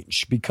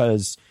change,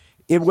 because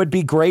it would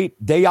be great.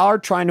 They are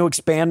trying to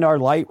expand our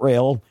light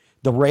rail.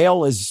 The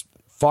rail is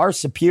far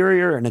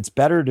superior and it's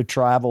better to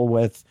travel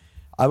with.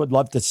 I would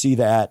love to see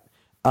that.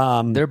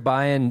 They're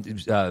buying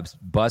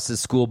buses,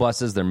 school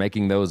buses. They're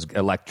making those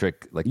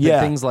electric.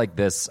 Things like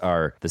this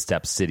are the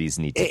steps cities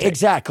need to take.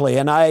 Exactly.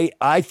 And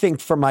I think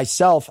for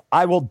myself,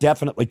 I will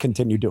definitely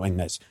continue doing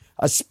this,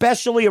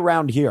 especially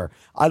around here.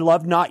 I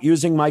love not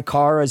using my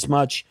car as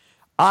much.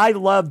 I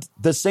loved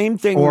the same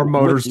thing. Or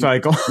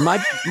motorcycle.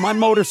 My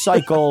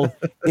motorcycle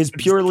is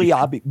purely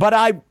hobby. But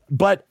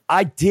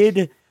I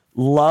did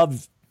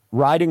love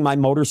riding my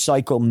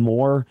motorcycle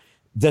more.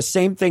 The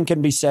same thing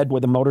can be said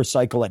with a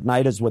motorcycle at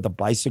night as with a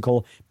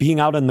bicycle.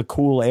 Being out in the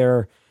cool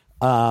air,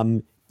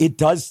 it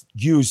does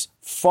use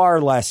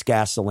far less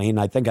gasoline.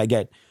 I think I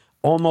get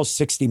almost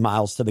 60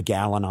 miles to the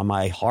gallon on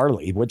my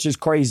Harley, which is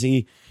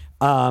crazy.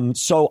 On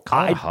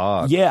the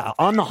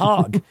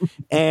hog.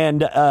 And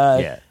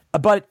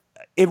but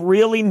it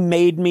really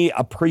made me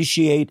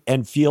appreciate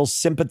and feel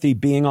sympathy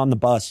being on the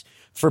bus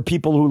for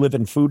people who live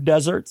in food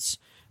deserts.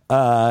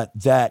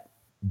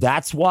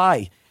 That's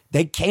why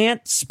they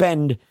can't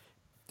spend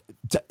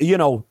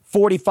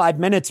 45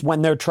 minutes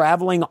when they're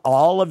traveling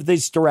all of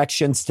these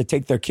directions to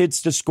take their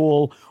kids to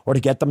school or to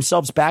get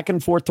themselves back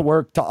and forth to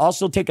work, to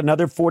also take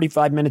another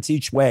 45 minutes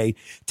each way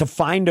to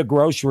find a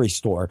grocery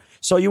store.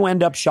 So you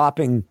end up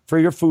shopping for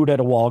your food at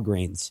a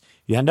Walgreens.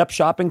 You end up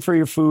shopping for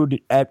your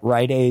food at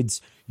Rite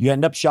Aids. You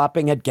end up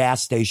shopping at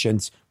gas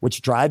stations,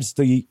 which drives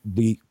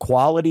the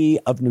quality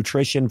of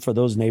nutrition for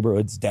those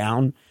neighborhoods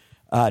down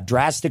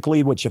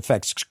drastically, which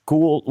affects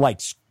school, like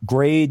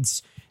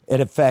grades.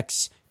 It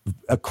affects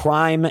a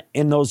crime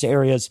in those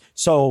areas.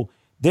 So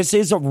this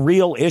is a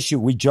real issue.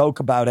 We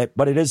joke about it,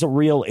 but it is a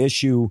real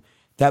issue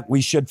that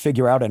we should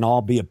figure out and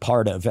all be a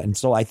part of. And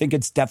so I think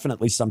it's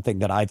definitely something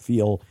that I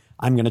feel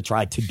I'm going to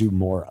try to do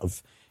more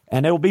of.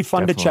 And it'll be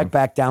fun Definitely. to check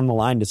back down the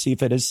line to see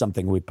if it is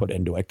something we put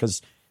into it,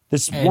 because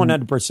this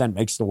 100%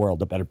 makes the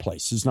world a better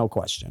place. There's no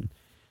question.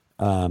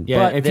 But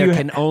there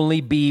can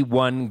only be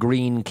one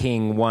Green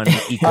King, one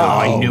eco.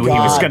 I knew he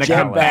was going to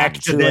get come back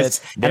to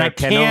this, and There I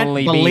can can't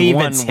only believe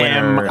be it's one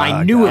him. winner.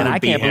 I knew it And would I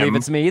be can't believe him.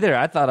 it's me either.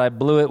 I thought I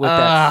blew it with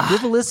that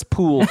frivolous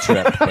pool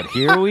trip, but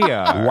here we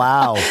are.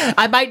 Wow.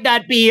 I might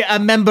not be a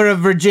member of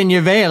Virginia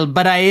Vale,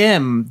 but I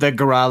am the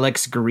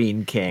Grolix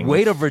Green King.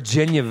 Wait till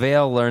Virginia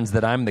Vale learns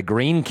that I'm the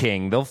Green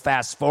King. They'll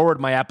fast forward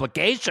my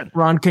application.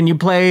 Ron, can you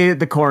play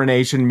the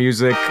coronation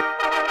music?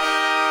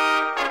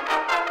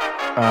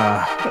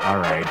 All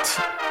right.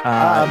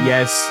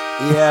 Yes.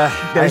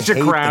 Yeah. There's I your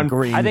hate the crown.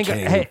 Green I think.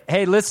 King.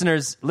 Hey,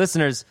 listeners,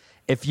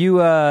 if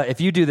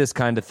you do this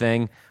kind of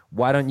thing,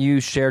 why don't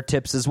you share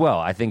tips as well?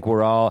 I think the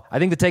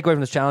takeaway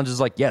from this challenge is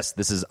like, yes,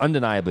 this is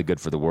undeniably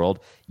good for the world.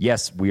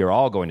 Yes, we are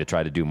all going to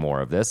try to do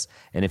more of this.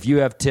 And if you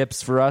have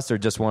tips for us or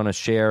just want to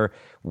share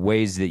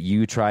ways that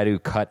you try to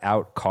cut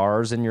out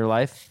cars in your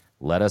life,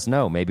 let us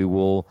know. Maybe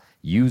we'll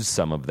use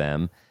some of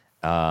them.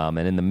 And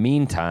in the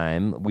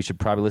meantime, we should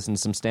probably listen to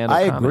some stand-up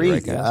I comedy. agree.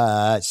 Right,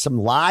 guys? Some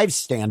live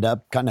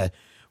stand-up kind of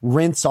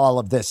rinse all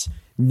of this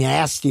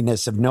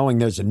nastiness of knowing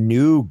there's a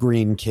new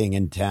Green King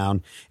in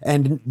town,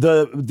 and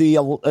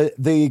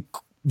the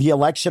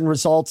election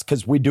results,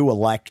 because we do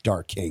elect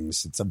our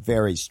kings. It's a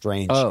very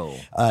strange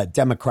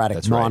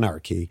democratic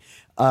monarchy.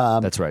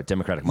 That's right,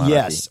 democratic monarchy.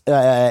 Yes,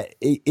 the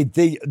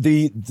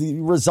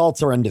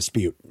results are in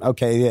dispute.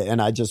 Okay,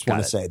 and I just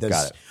want to say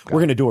this: we're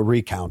going to do a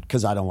recount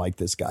because I don't like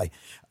this guy.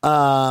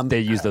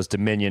 They use those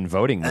Dominion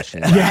voting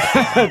machines.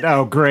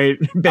 Oh, great.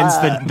 Ben's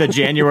the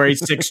January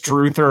 6th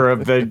truther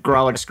of the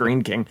Grolix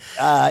Green King.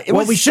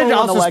 What we should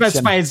also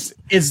specify is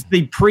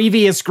the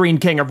previous Green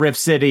King of Rift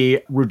City,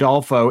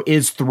 Rudolfo,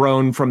 is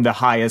thrown from the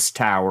highest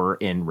tower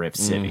in Rift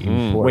City.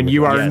 When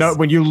you are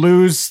when you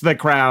lose the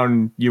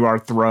crown, you are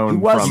thrown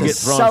from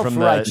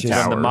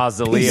the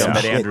mausoleum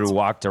that Andrew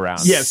walked around.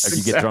 Yes, or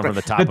you get thrown from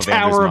the top the of Tower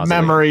Andrew's of mausoleum.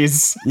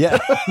 Memories. Yeah,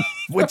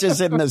 which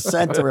is in the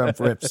center of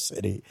Rift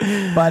City.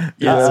 But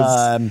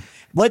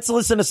let's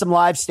listen to some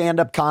live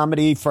stand-up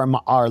comedy from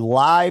our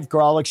live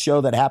Grolix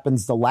show that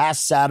happens the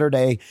last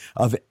Saturday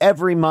of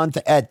every month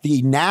at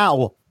the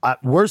now,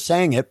 we're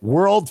saying it,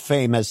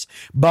 world-famous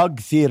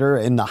Bug Theater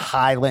in the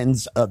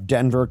Highlands of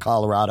Denver,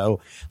 Colorado.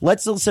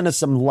 Let's listen to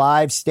some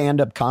live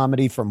stand-up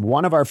comedy from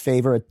one of our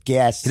favorite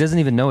guests. He doesn't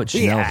even know it's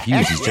Janelle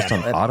Hughes. He's just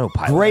on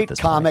autopilot. Great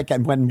comic. Point.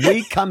 And when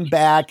we come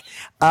back,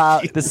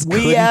 this we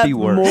couldn't have be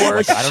worse. more.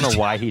 I don't know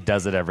why he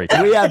does it every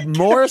time. We have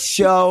more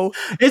show.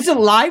 Is it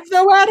live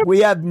though, Adam? We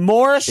have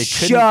more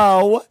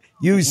show.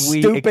 You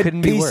stupid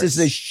couldn't be pieces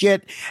worse. of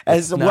shit,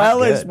 as not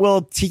well good. as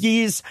we'll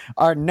tease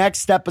our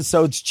next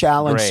episode's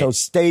challenge. Great. So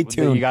stay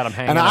tuned. You got him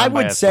hanging and on I by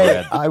would a say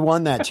thread. I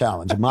won that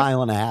challenge, 1.5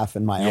 miles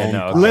in my own.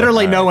 no, car.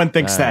 Literally, no All one right.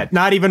 thinks that.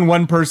 Not even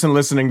one person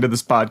listening to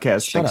this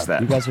podcast Shut thinks up.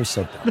 that. You guys are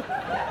so dumb.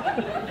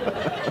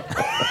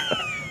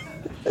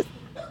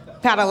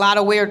 Had a lot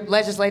of weird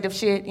legislative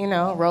shit,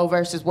 Roe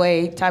versus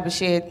Wade type of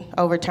shit,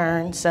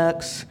 overturned,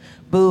 sucks,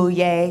 boo,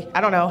 yay.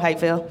 I don't know how you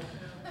feel.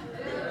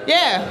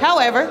 Yeah,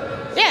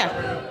 however,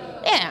 yeah.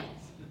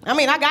 I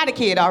mean, I got a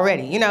kid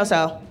already,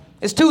 so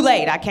it's too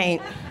late. I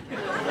can't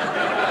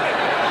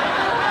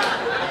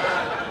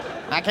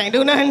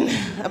do nothing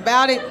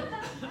about it.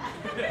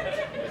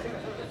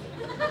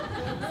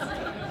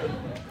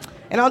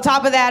 And on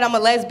top of that, I'm a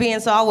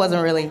lesbian, so I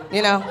wasn't really,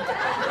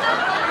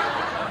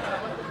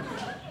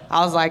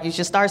 I was like, you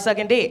should start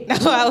sucking dick.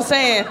 That's what I was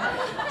saying.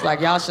 It's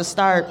like, y'all should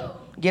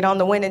get on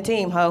the winning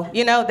team, ho.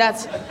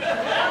 That's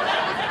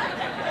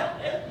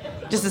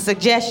just a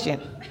suggestion.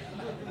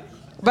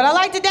 But I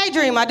like to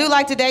daydream. I do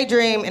like to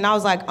daydream. And I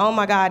was like, oh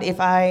my God, if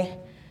I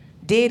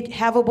did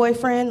have a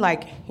boyfriend,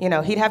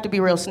 he'd have to be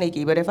real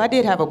sneaky. But if I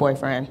did have a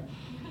boyfriend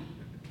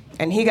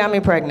and he got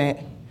me pregnant,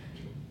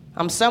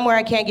 I'm somewhere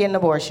I can't get an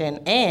abortion,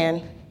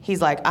 and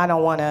he's like, I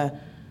don't want to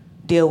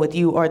deal with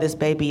you or this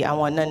baby. I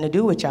want nothing to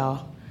do with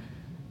y'all.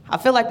 I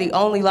feel like the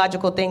only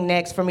logical thing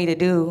next for me to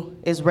do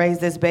is raise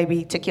this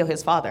baby to kill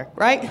his father,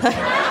 right? Yeah,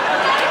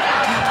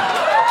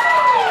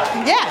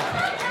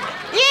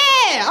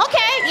 okay.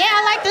 Yeah,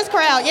 I like this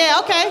crowd.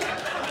 Yeah, okay.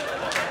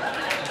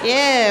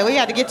 Yeah, we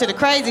got to get to the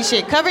crazy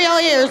shit. Cover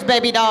your ears,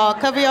 baby doll.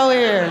 Cover your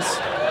ears.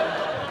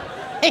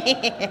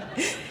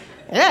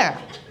 Yeah.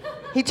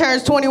 He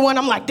turns 21.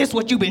 I'm like, this is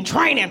what you've been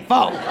training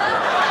for.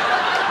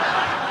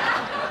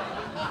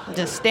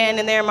 Just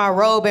standing there in my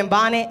robe and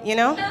bonnet,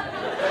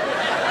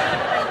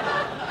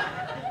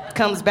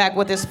 Comes back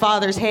with his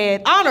father's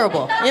head.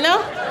 Honorable,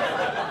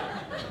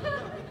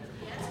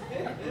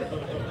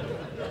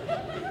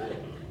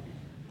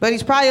 But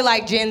he's probably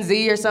like Gen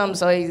Z or something,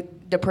 so he's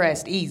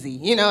depressed easy,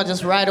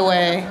 just right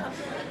away.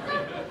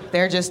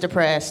 They're just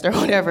depressed or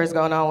whatever is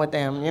going on with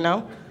them,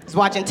 He's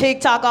watching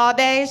TikTok all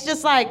day. It's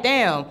just like,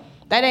 damn,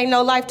 that ain't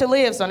no life to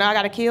live, so now I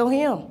gotta kill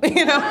him,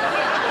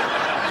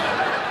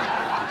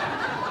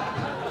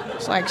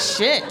 It's like,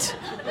 shit.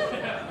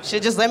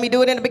 Should just let me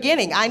do it in the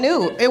beginning. I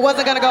knew it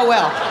wasn't gonna go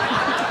well.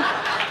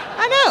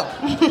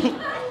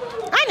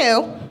 I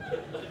knew.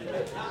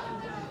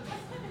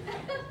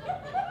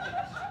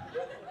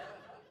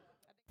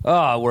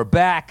 Oh, we're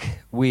back.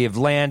 We have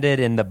landed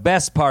in the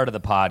best part of the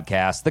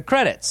podcast, the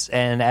credits.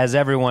 And as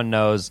everyone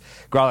knows,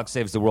 Grawlix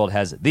Saves the World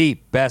has the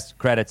best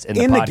credits in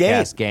the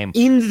podcast game.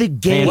 In the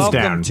game.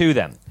 Welcome to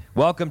them.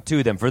 Welcome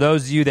to them. For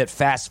those of you that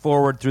fast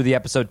forward through the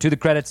episode to the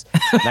credits,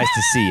 nice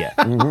to see you.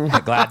 I'm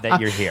glad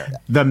that you're here.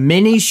 The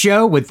mini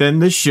show within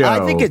the show.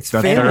 I think it's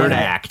the Finland. third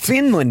act.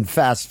 Finland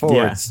fast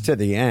forwards to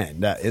the end.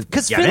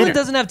 Because Finland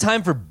doesn't have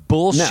time for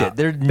bullshit. No.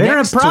 They're They don't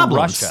next have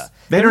problems. to Russia.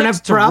 They They're don't next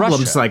have to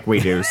problems Russia. like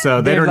we do,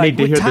 so they They're don't need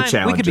to with hear the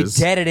time, we could be challenges.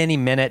 dead at any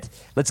minute.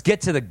 Let's get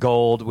to the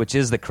gold, which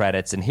is the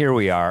credits, and here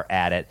we are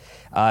at it.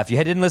 If you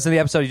didn't listen to the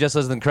episode, you just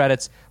listened to the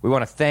credits, we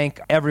want to thank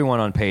everyone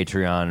on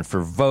Patreon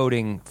for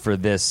voting for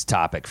this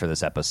topic for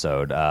this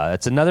episode.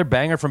 It's another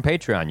banger from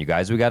Patreon, you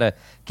guys. We got to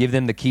give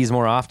them the keys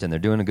more often. They're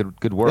doing a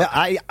good work.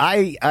 Yeah,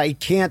 I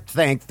can't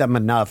thank them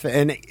enough.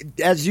 And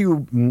as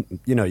your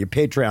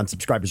Patreon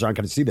subscribers aren't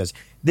going to see this.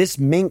 This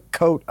mink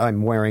coat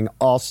I'm wearing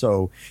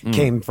also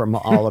came from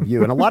all of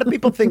you. And a lot of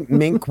people think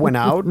mink went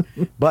out,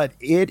 but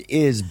it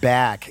is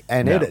back,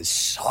 and it is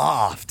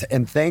soft.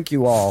 And thank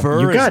you all.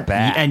 Fur is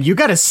back. And you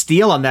got a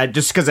steal on that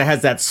just because it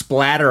has that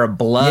splatter of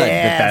blood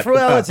that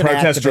it's an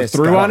protester activist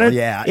threw on it.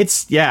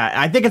 Yeah.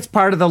 I think it's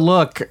part of the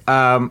look.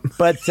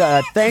 But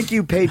thank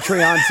you,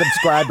 Patreon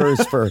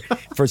subscribers,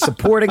 for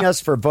supporting us,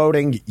 for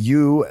voting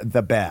you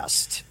the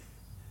best.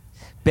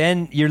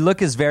 Ben, your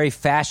look is very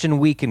Fashion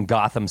Week in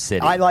Gotham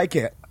City. I like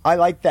it. I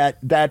like that,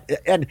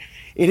 and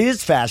it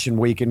is Fashion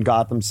Week in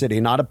Gotham City.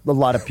 Not a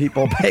lot of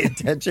people pay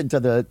attention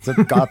to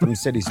Gotham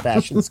City's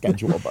fashion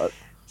schedule, but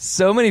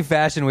so many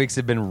fashion weeks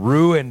have been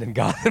ruined in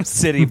Gotham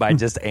City by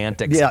just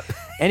antics. Yeah.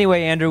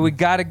 Anyway, Andrew, we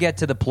got to get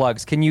to the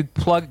plugs. Can you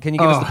give us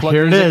the plug?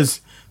 Here music? it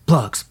is.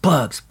 Plugs.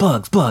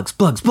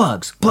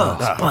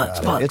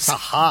 it's a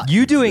hot.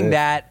 You doing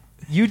that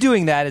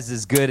is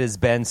as good as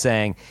Ben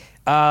saying,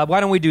 why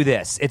don't we do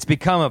this? It's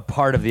become a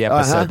part of the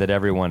episode that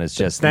everyone is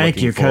just Thank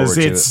looking you, because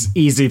forward to. it's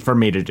easy for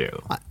me to do.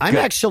 I'm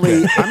going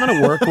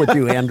to work with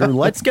you, Andrew.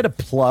 Let's get a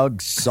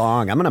plug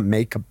song. I'm going to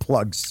make a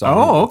plug song.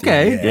 Oh, with you.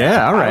 okay.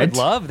 Yeah, all I right. would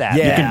love that.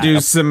 Yeah. You can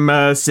do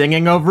some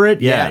singing over it.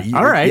 Yeah.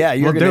 All right. Yeah,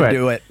 you're we'll going to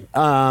do it.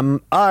 All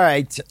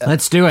right.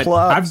 Let's do it.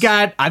 Plugs.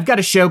 I've got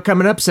a show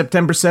coming up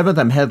September 7th.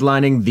 I'm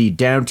headlining the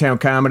Downtown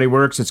Comedy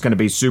Works. It's going to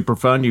be super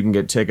fun. You can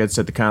get tickets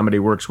at the Comedy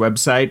Works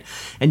website,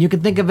 and you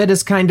can think of it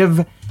as kind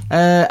of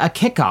a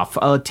kickoff,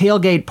 a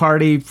tailgate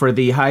party for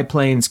the High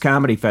Plains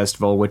Comedy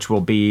Festival, which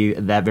will be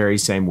that very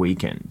same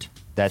weekend.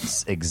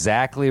 That's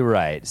exactly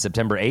right.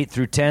 September 8th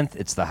through 10th,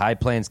 it's the High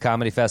Plains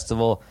Comedy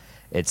Festival.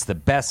 It's the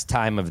best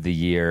time of the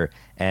year,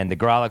 and the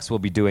Grawlix will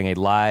be doing a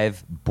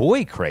live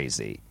Boy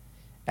Crazy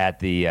at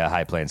the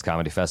High Plains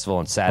Comedy Festival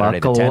on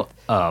Saturday the 10th.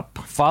 Up.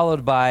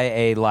 Followed by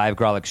a live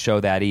Grawlix show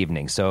that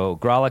evening. So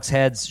Grawlix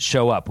heads,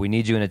 show up. We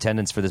need you in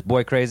attendance for this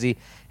Boy Crazy,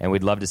 and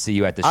we'd love to see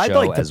you at the show as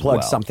well. I'd like to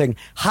plug something.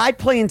 High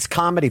Plains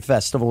Comedy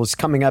Festival is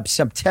coming up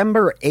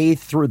September 8th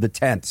through the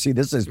 10th. See,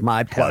 this is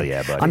my plug. Hell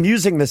yeah, buddy. I'm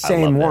using the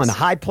same one, this.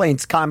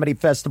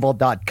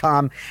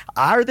 highplainscomedyfestival.com.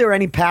 Are there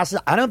any passes?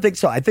 I don't think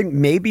so. I think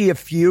maybe a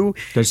few.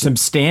 There's some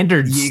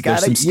standards. You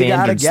got to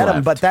get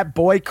them. But that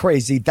Boy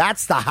Crazy,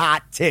 that's the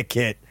hot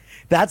ticket.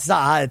 That's the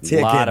hot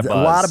ticket. A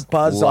lot of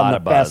buzz on the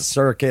best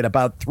circuit.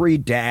 About 3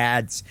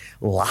 dads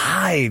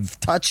live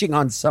touching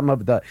on some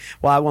of the.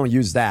 Well, I won't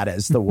use that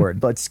as the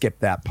word. Let's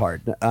skip that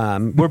part.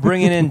 We're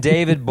bringing in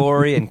David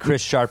Bory and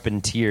Chris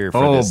Charpentier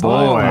for this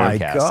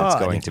live podcast. It's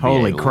going to be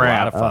a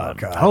lot of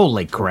fun.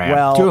 Holy crap.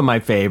 Well, 2 of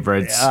my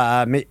favorites.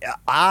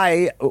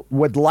 I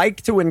would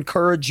like to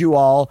encourage you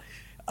all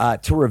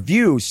to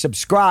review,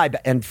 subscribe,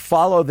 and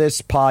follow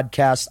this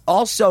podcast.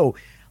 Also,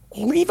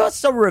 leave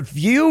us a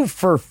review,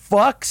 for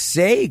fuck's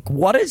sake.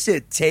 What does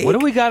it take? What do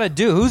we got to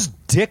do? Whose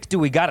dick do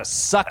we got to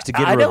suck to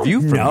get a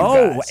review from you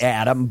guys? guys?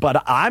 Adam,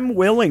 but I'm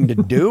willing to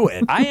do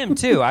it. I am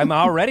too. I'm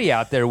already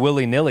out there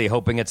willy-nilly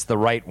hoping it's the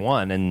right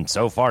one, and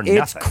so far, It's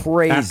nothing.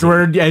 crazy.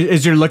 Afterward,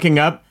 as you're looking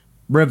up,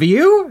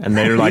 review? And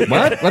they're like,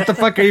 what? What the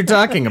fuck are you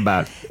talking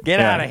about? Get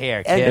out of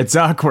here, kid. It's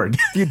awkward.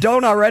 If you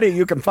don't already,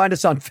 you can find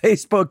us on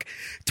Facebook,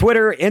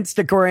 Twitter,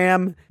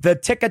 Instagram, the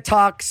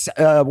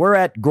TikToks. We're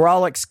at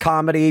Grawlix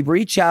Comedy.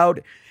 Reach out.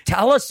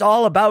 Tell us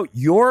all about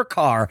your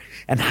car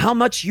and how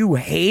much you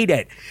hate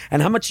it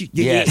and how much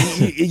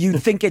you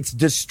think it's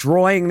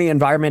destroying the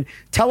environment.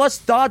 Tell us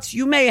thoughts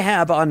you may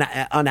have on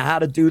how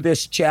to do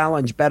this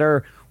challenge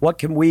better. What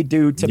can we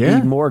do to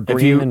be more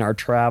green in our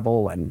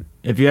travel? And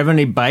if you have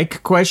any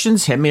bike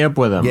questions, hit me up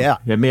with them. Yeah.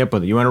 Hit me up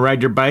with it. You want to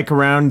ride your bike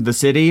around the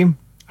city?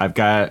 I've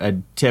got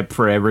a tip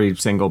for every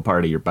single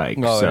part of your bike.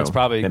 Oh, so it's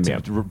probably hit me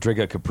to up. drink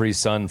a Capri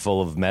Sun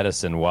full of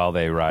medicine while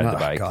they ride the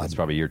bike. God. That's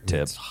probably your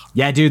tip.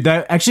 Yeah, dude,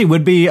 that actually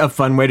would be a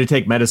fun way to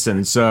take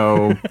medicine.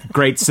 So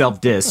great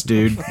self-diss,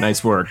 dude.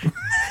 Nice work.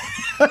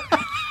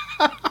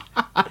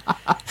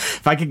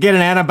 If I could get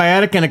an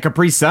antibiotic and a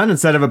Capri Sun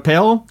instead of a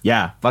pill,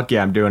 yeah, fuck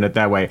yeah, I'm doing it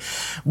that way.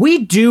 We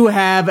do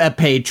have a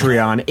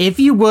Patreon. If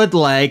you would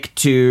like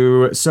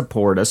to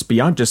support us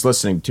beyond just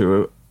listening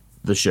to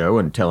the show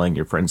and telling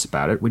your friends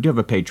about it. We do have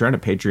a Patreon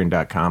at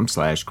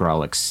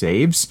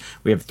patreon.com/GrolixSaves.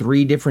 We have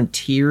 3 different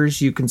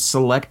tiers you can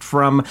select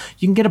from.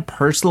 You can get a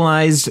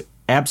personalized,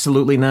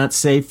 absolutely not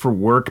safe for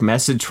work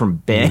message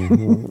from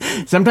Ben.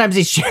 Sometimes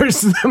he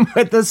shares them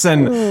with us,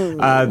 and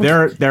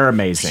they're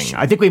amazing.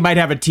 I think we might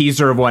have a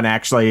teaser of one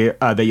actually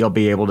that you'll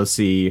be able to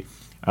see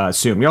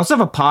soon. We also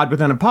have a pod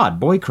within a pod,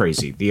 Boy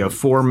Crazy, the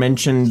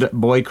aforementioned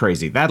Boy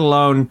Crazy. That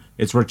alone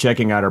is worth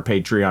checking out our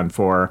Patreon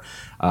for.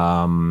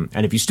 And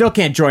if you still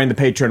can't join the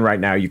Patreon right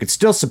now, you could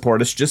still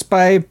support us just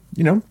by,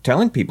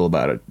 telling people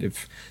about it.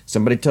 If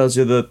somebody tells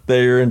you that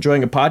they're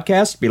enjoying a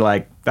podcast, be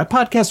like, that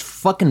podcast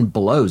fucking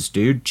blows,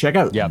 dude. Check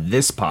out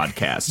this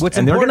podcast. What's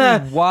and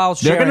important while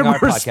sharing they're our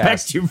gonna respect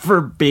podcast, you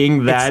for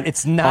being that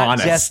it's not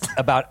honest. just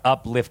about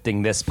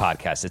uplifting this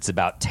podcast. It's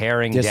about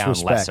tearing down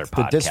lesser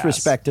podcasts. The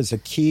disrespect is a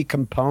key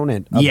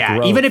component of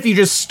growth. Even if you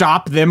just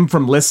stop them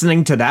from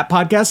listening to that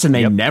podcast and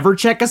they never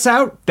check us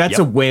out, that's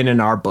a win in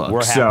our book.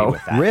 We're happy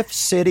with that. Rift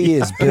City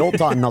is built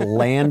on the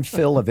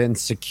landfill of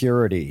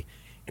insecurity.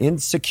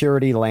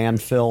 Insecurity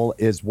landfill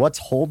is what's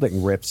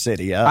holding Rift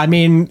City up. I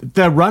mean,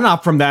 the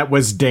runoff from that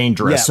was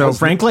dangerous.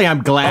 Frankly,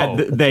 I'm glad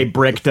they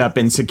bricked up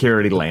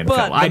Insecurity landfill.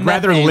 But I'd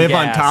rather live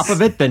on top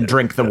of it than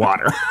drink the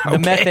water. The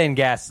methane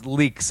gas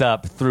leaks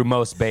up through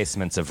most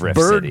basements of Rift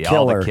bird City.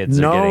 Killer, All the kids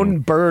are known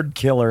getting... bird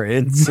killer,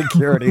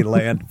 Insecurity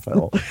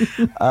landfill.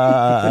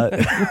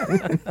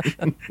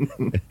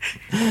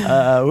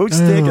 Who's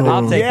taking it?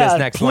 I'll take this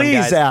next one, please,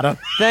 guys. Adam.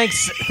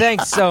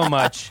 Thanks so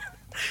much.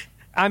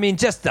 I mean,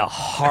 just a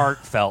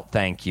heartfelt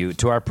thank you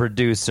to our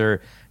producer,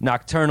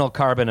 Nocturnal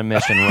Carbon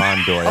Emission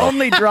Ron Doyle.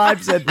 Only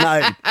drives at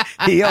night.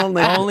 He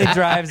only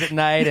drives at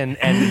night, and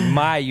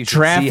you should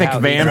Traffic see how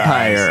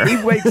vampire. He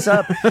wakes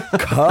up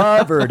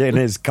covered in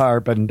his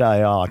carbon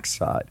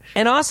dioxide.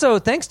 And also,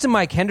 thanks to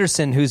Mike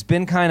Henderson, who's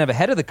been kind of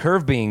ahead of the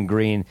curve being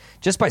green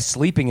just by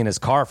sleeping in his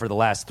car for the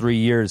last 3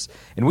 years.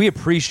 And we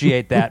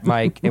appreciate that,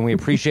 Mike, and we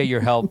appreciate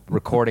your help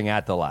recording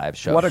at the live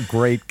show. What a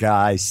great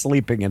guy,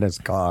 sleeping in his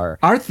car.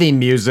 Our theme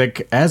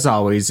music, as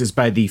always, is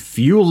by the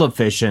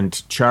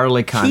fuel-efficient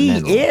Charlie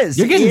Continental. He is.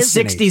 You're getting isn't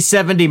 60, he?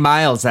 70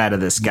 miles out of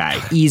this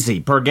guy. Easy.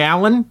 Per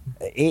gallon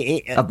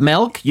of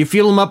milk? You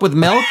fuel him up with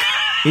milk?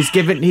 He's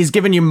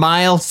giving you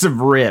miles of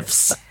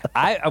riffs.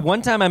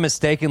 One time I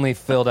mistakenly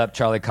filled up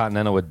Charlie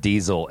Continental with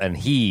diesel, and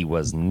he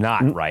was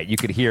not right. You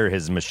could hear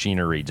his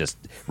machinery just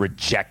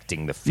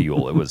rejecting the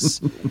fuel. It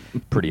was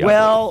pretty ugly.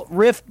 Well,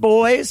 Rift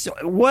Boys,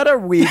 what are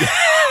we... Rift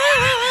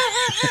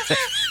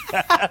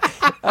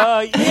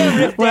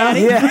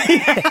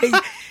Daddy.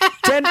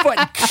 10 foot.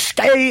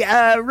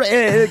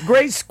 Hey,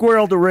 Gray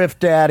Squirrel to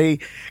Rift Daddy.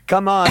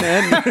 Come on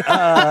in.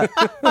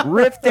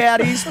 Rift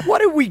Daddies,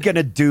 what are we going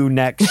to do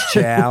next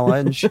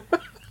challenge?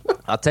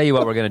 I'll tell you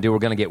what we're going to do. We're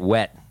going to get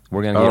wet.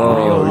 We're going to get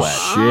real wet.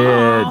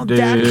 Shit,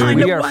 dude.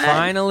 We are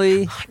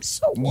finally...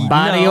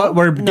 Body oil?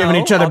 We're giving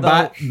each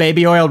other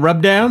baby oil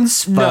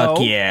rubdowns? No, Fuck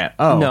yeah.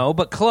 Oh. No,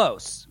 but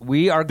close.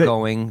 We are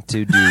going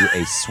to do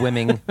a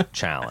swimming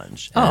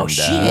challenge. Oh, and,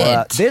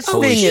 shit. This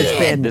holy thing has shit.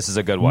 been This is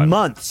a good one.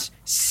 months,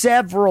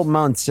 several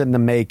months in the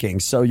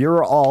making. So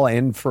you're all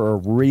in for a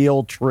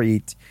real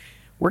treat.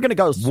 We're going to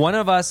go. One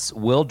of us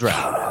will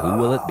drown. Who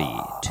will it be?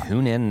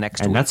 Tune in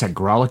next week. And that's a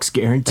Grolix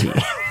guarantee.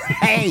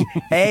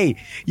 Hey,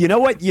 you know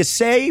what you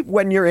say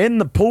when you're in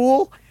the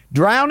pool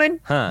drowning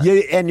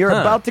and you're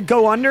about to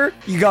go under?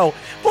 You go,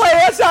 play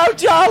us out,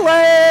 Jolly!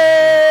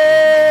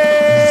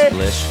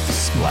 Splish,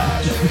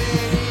 splash.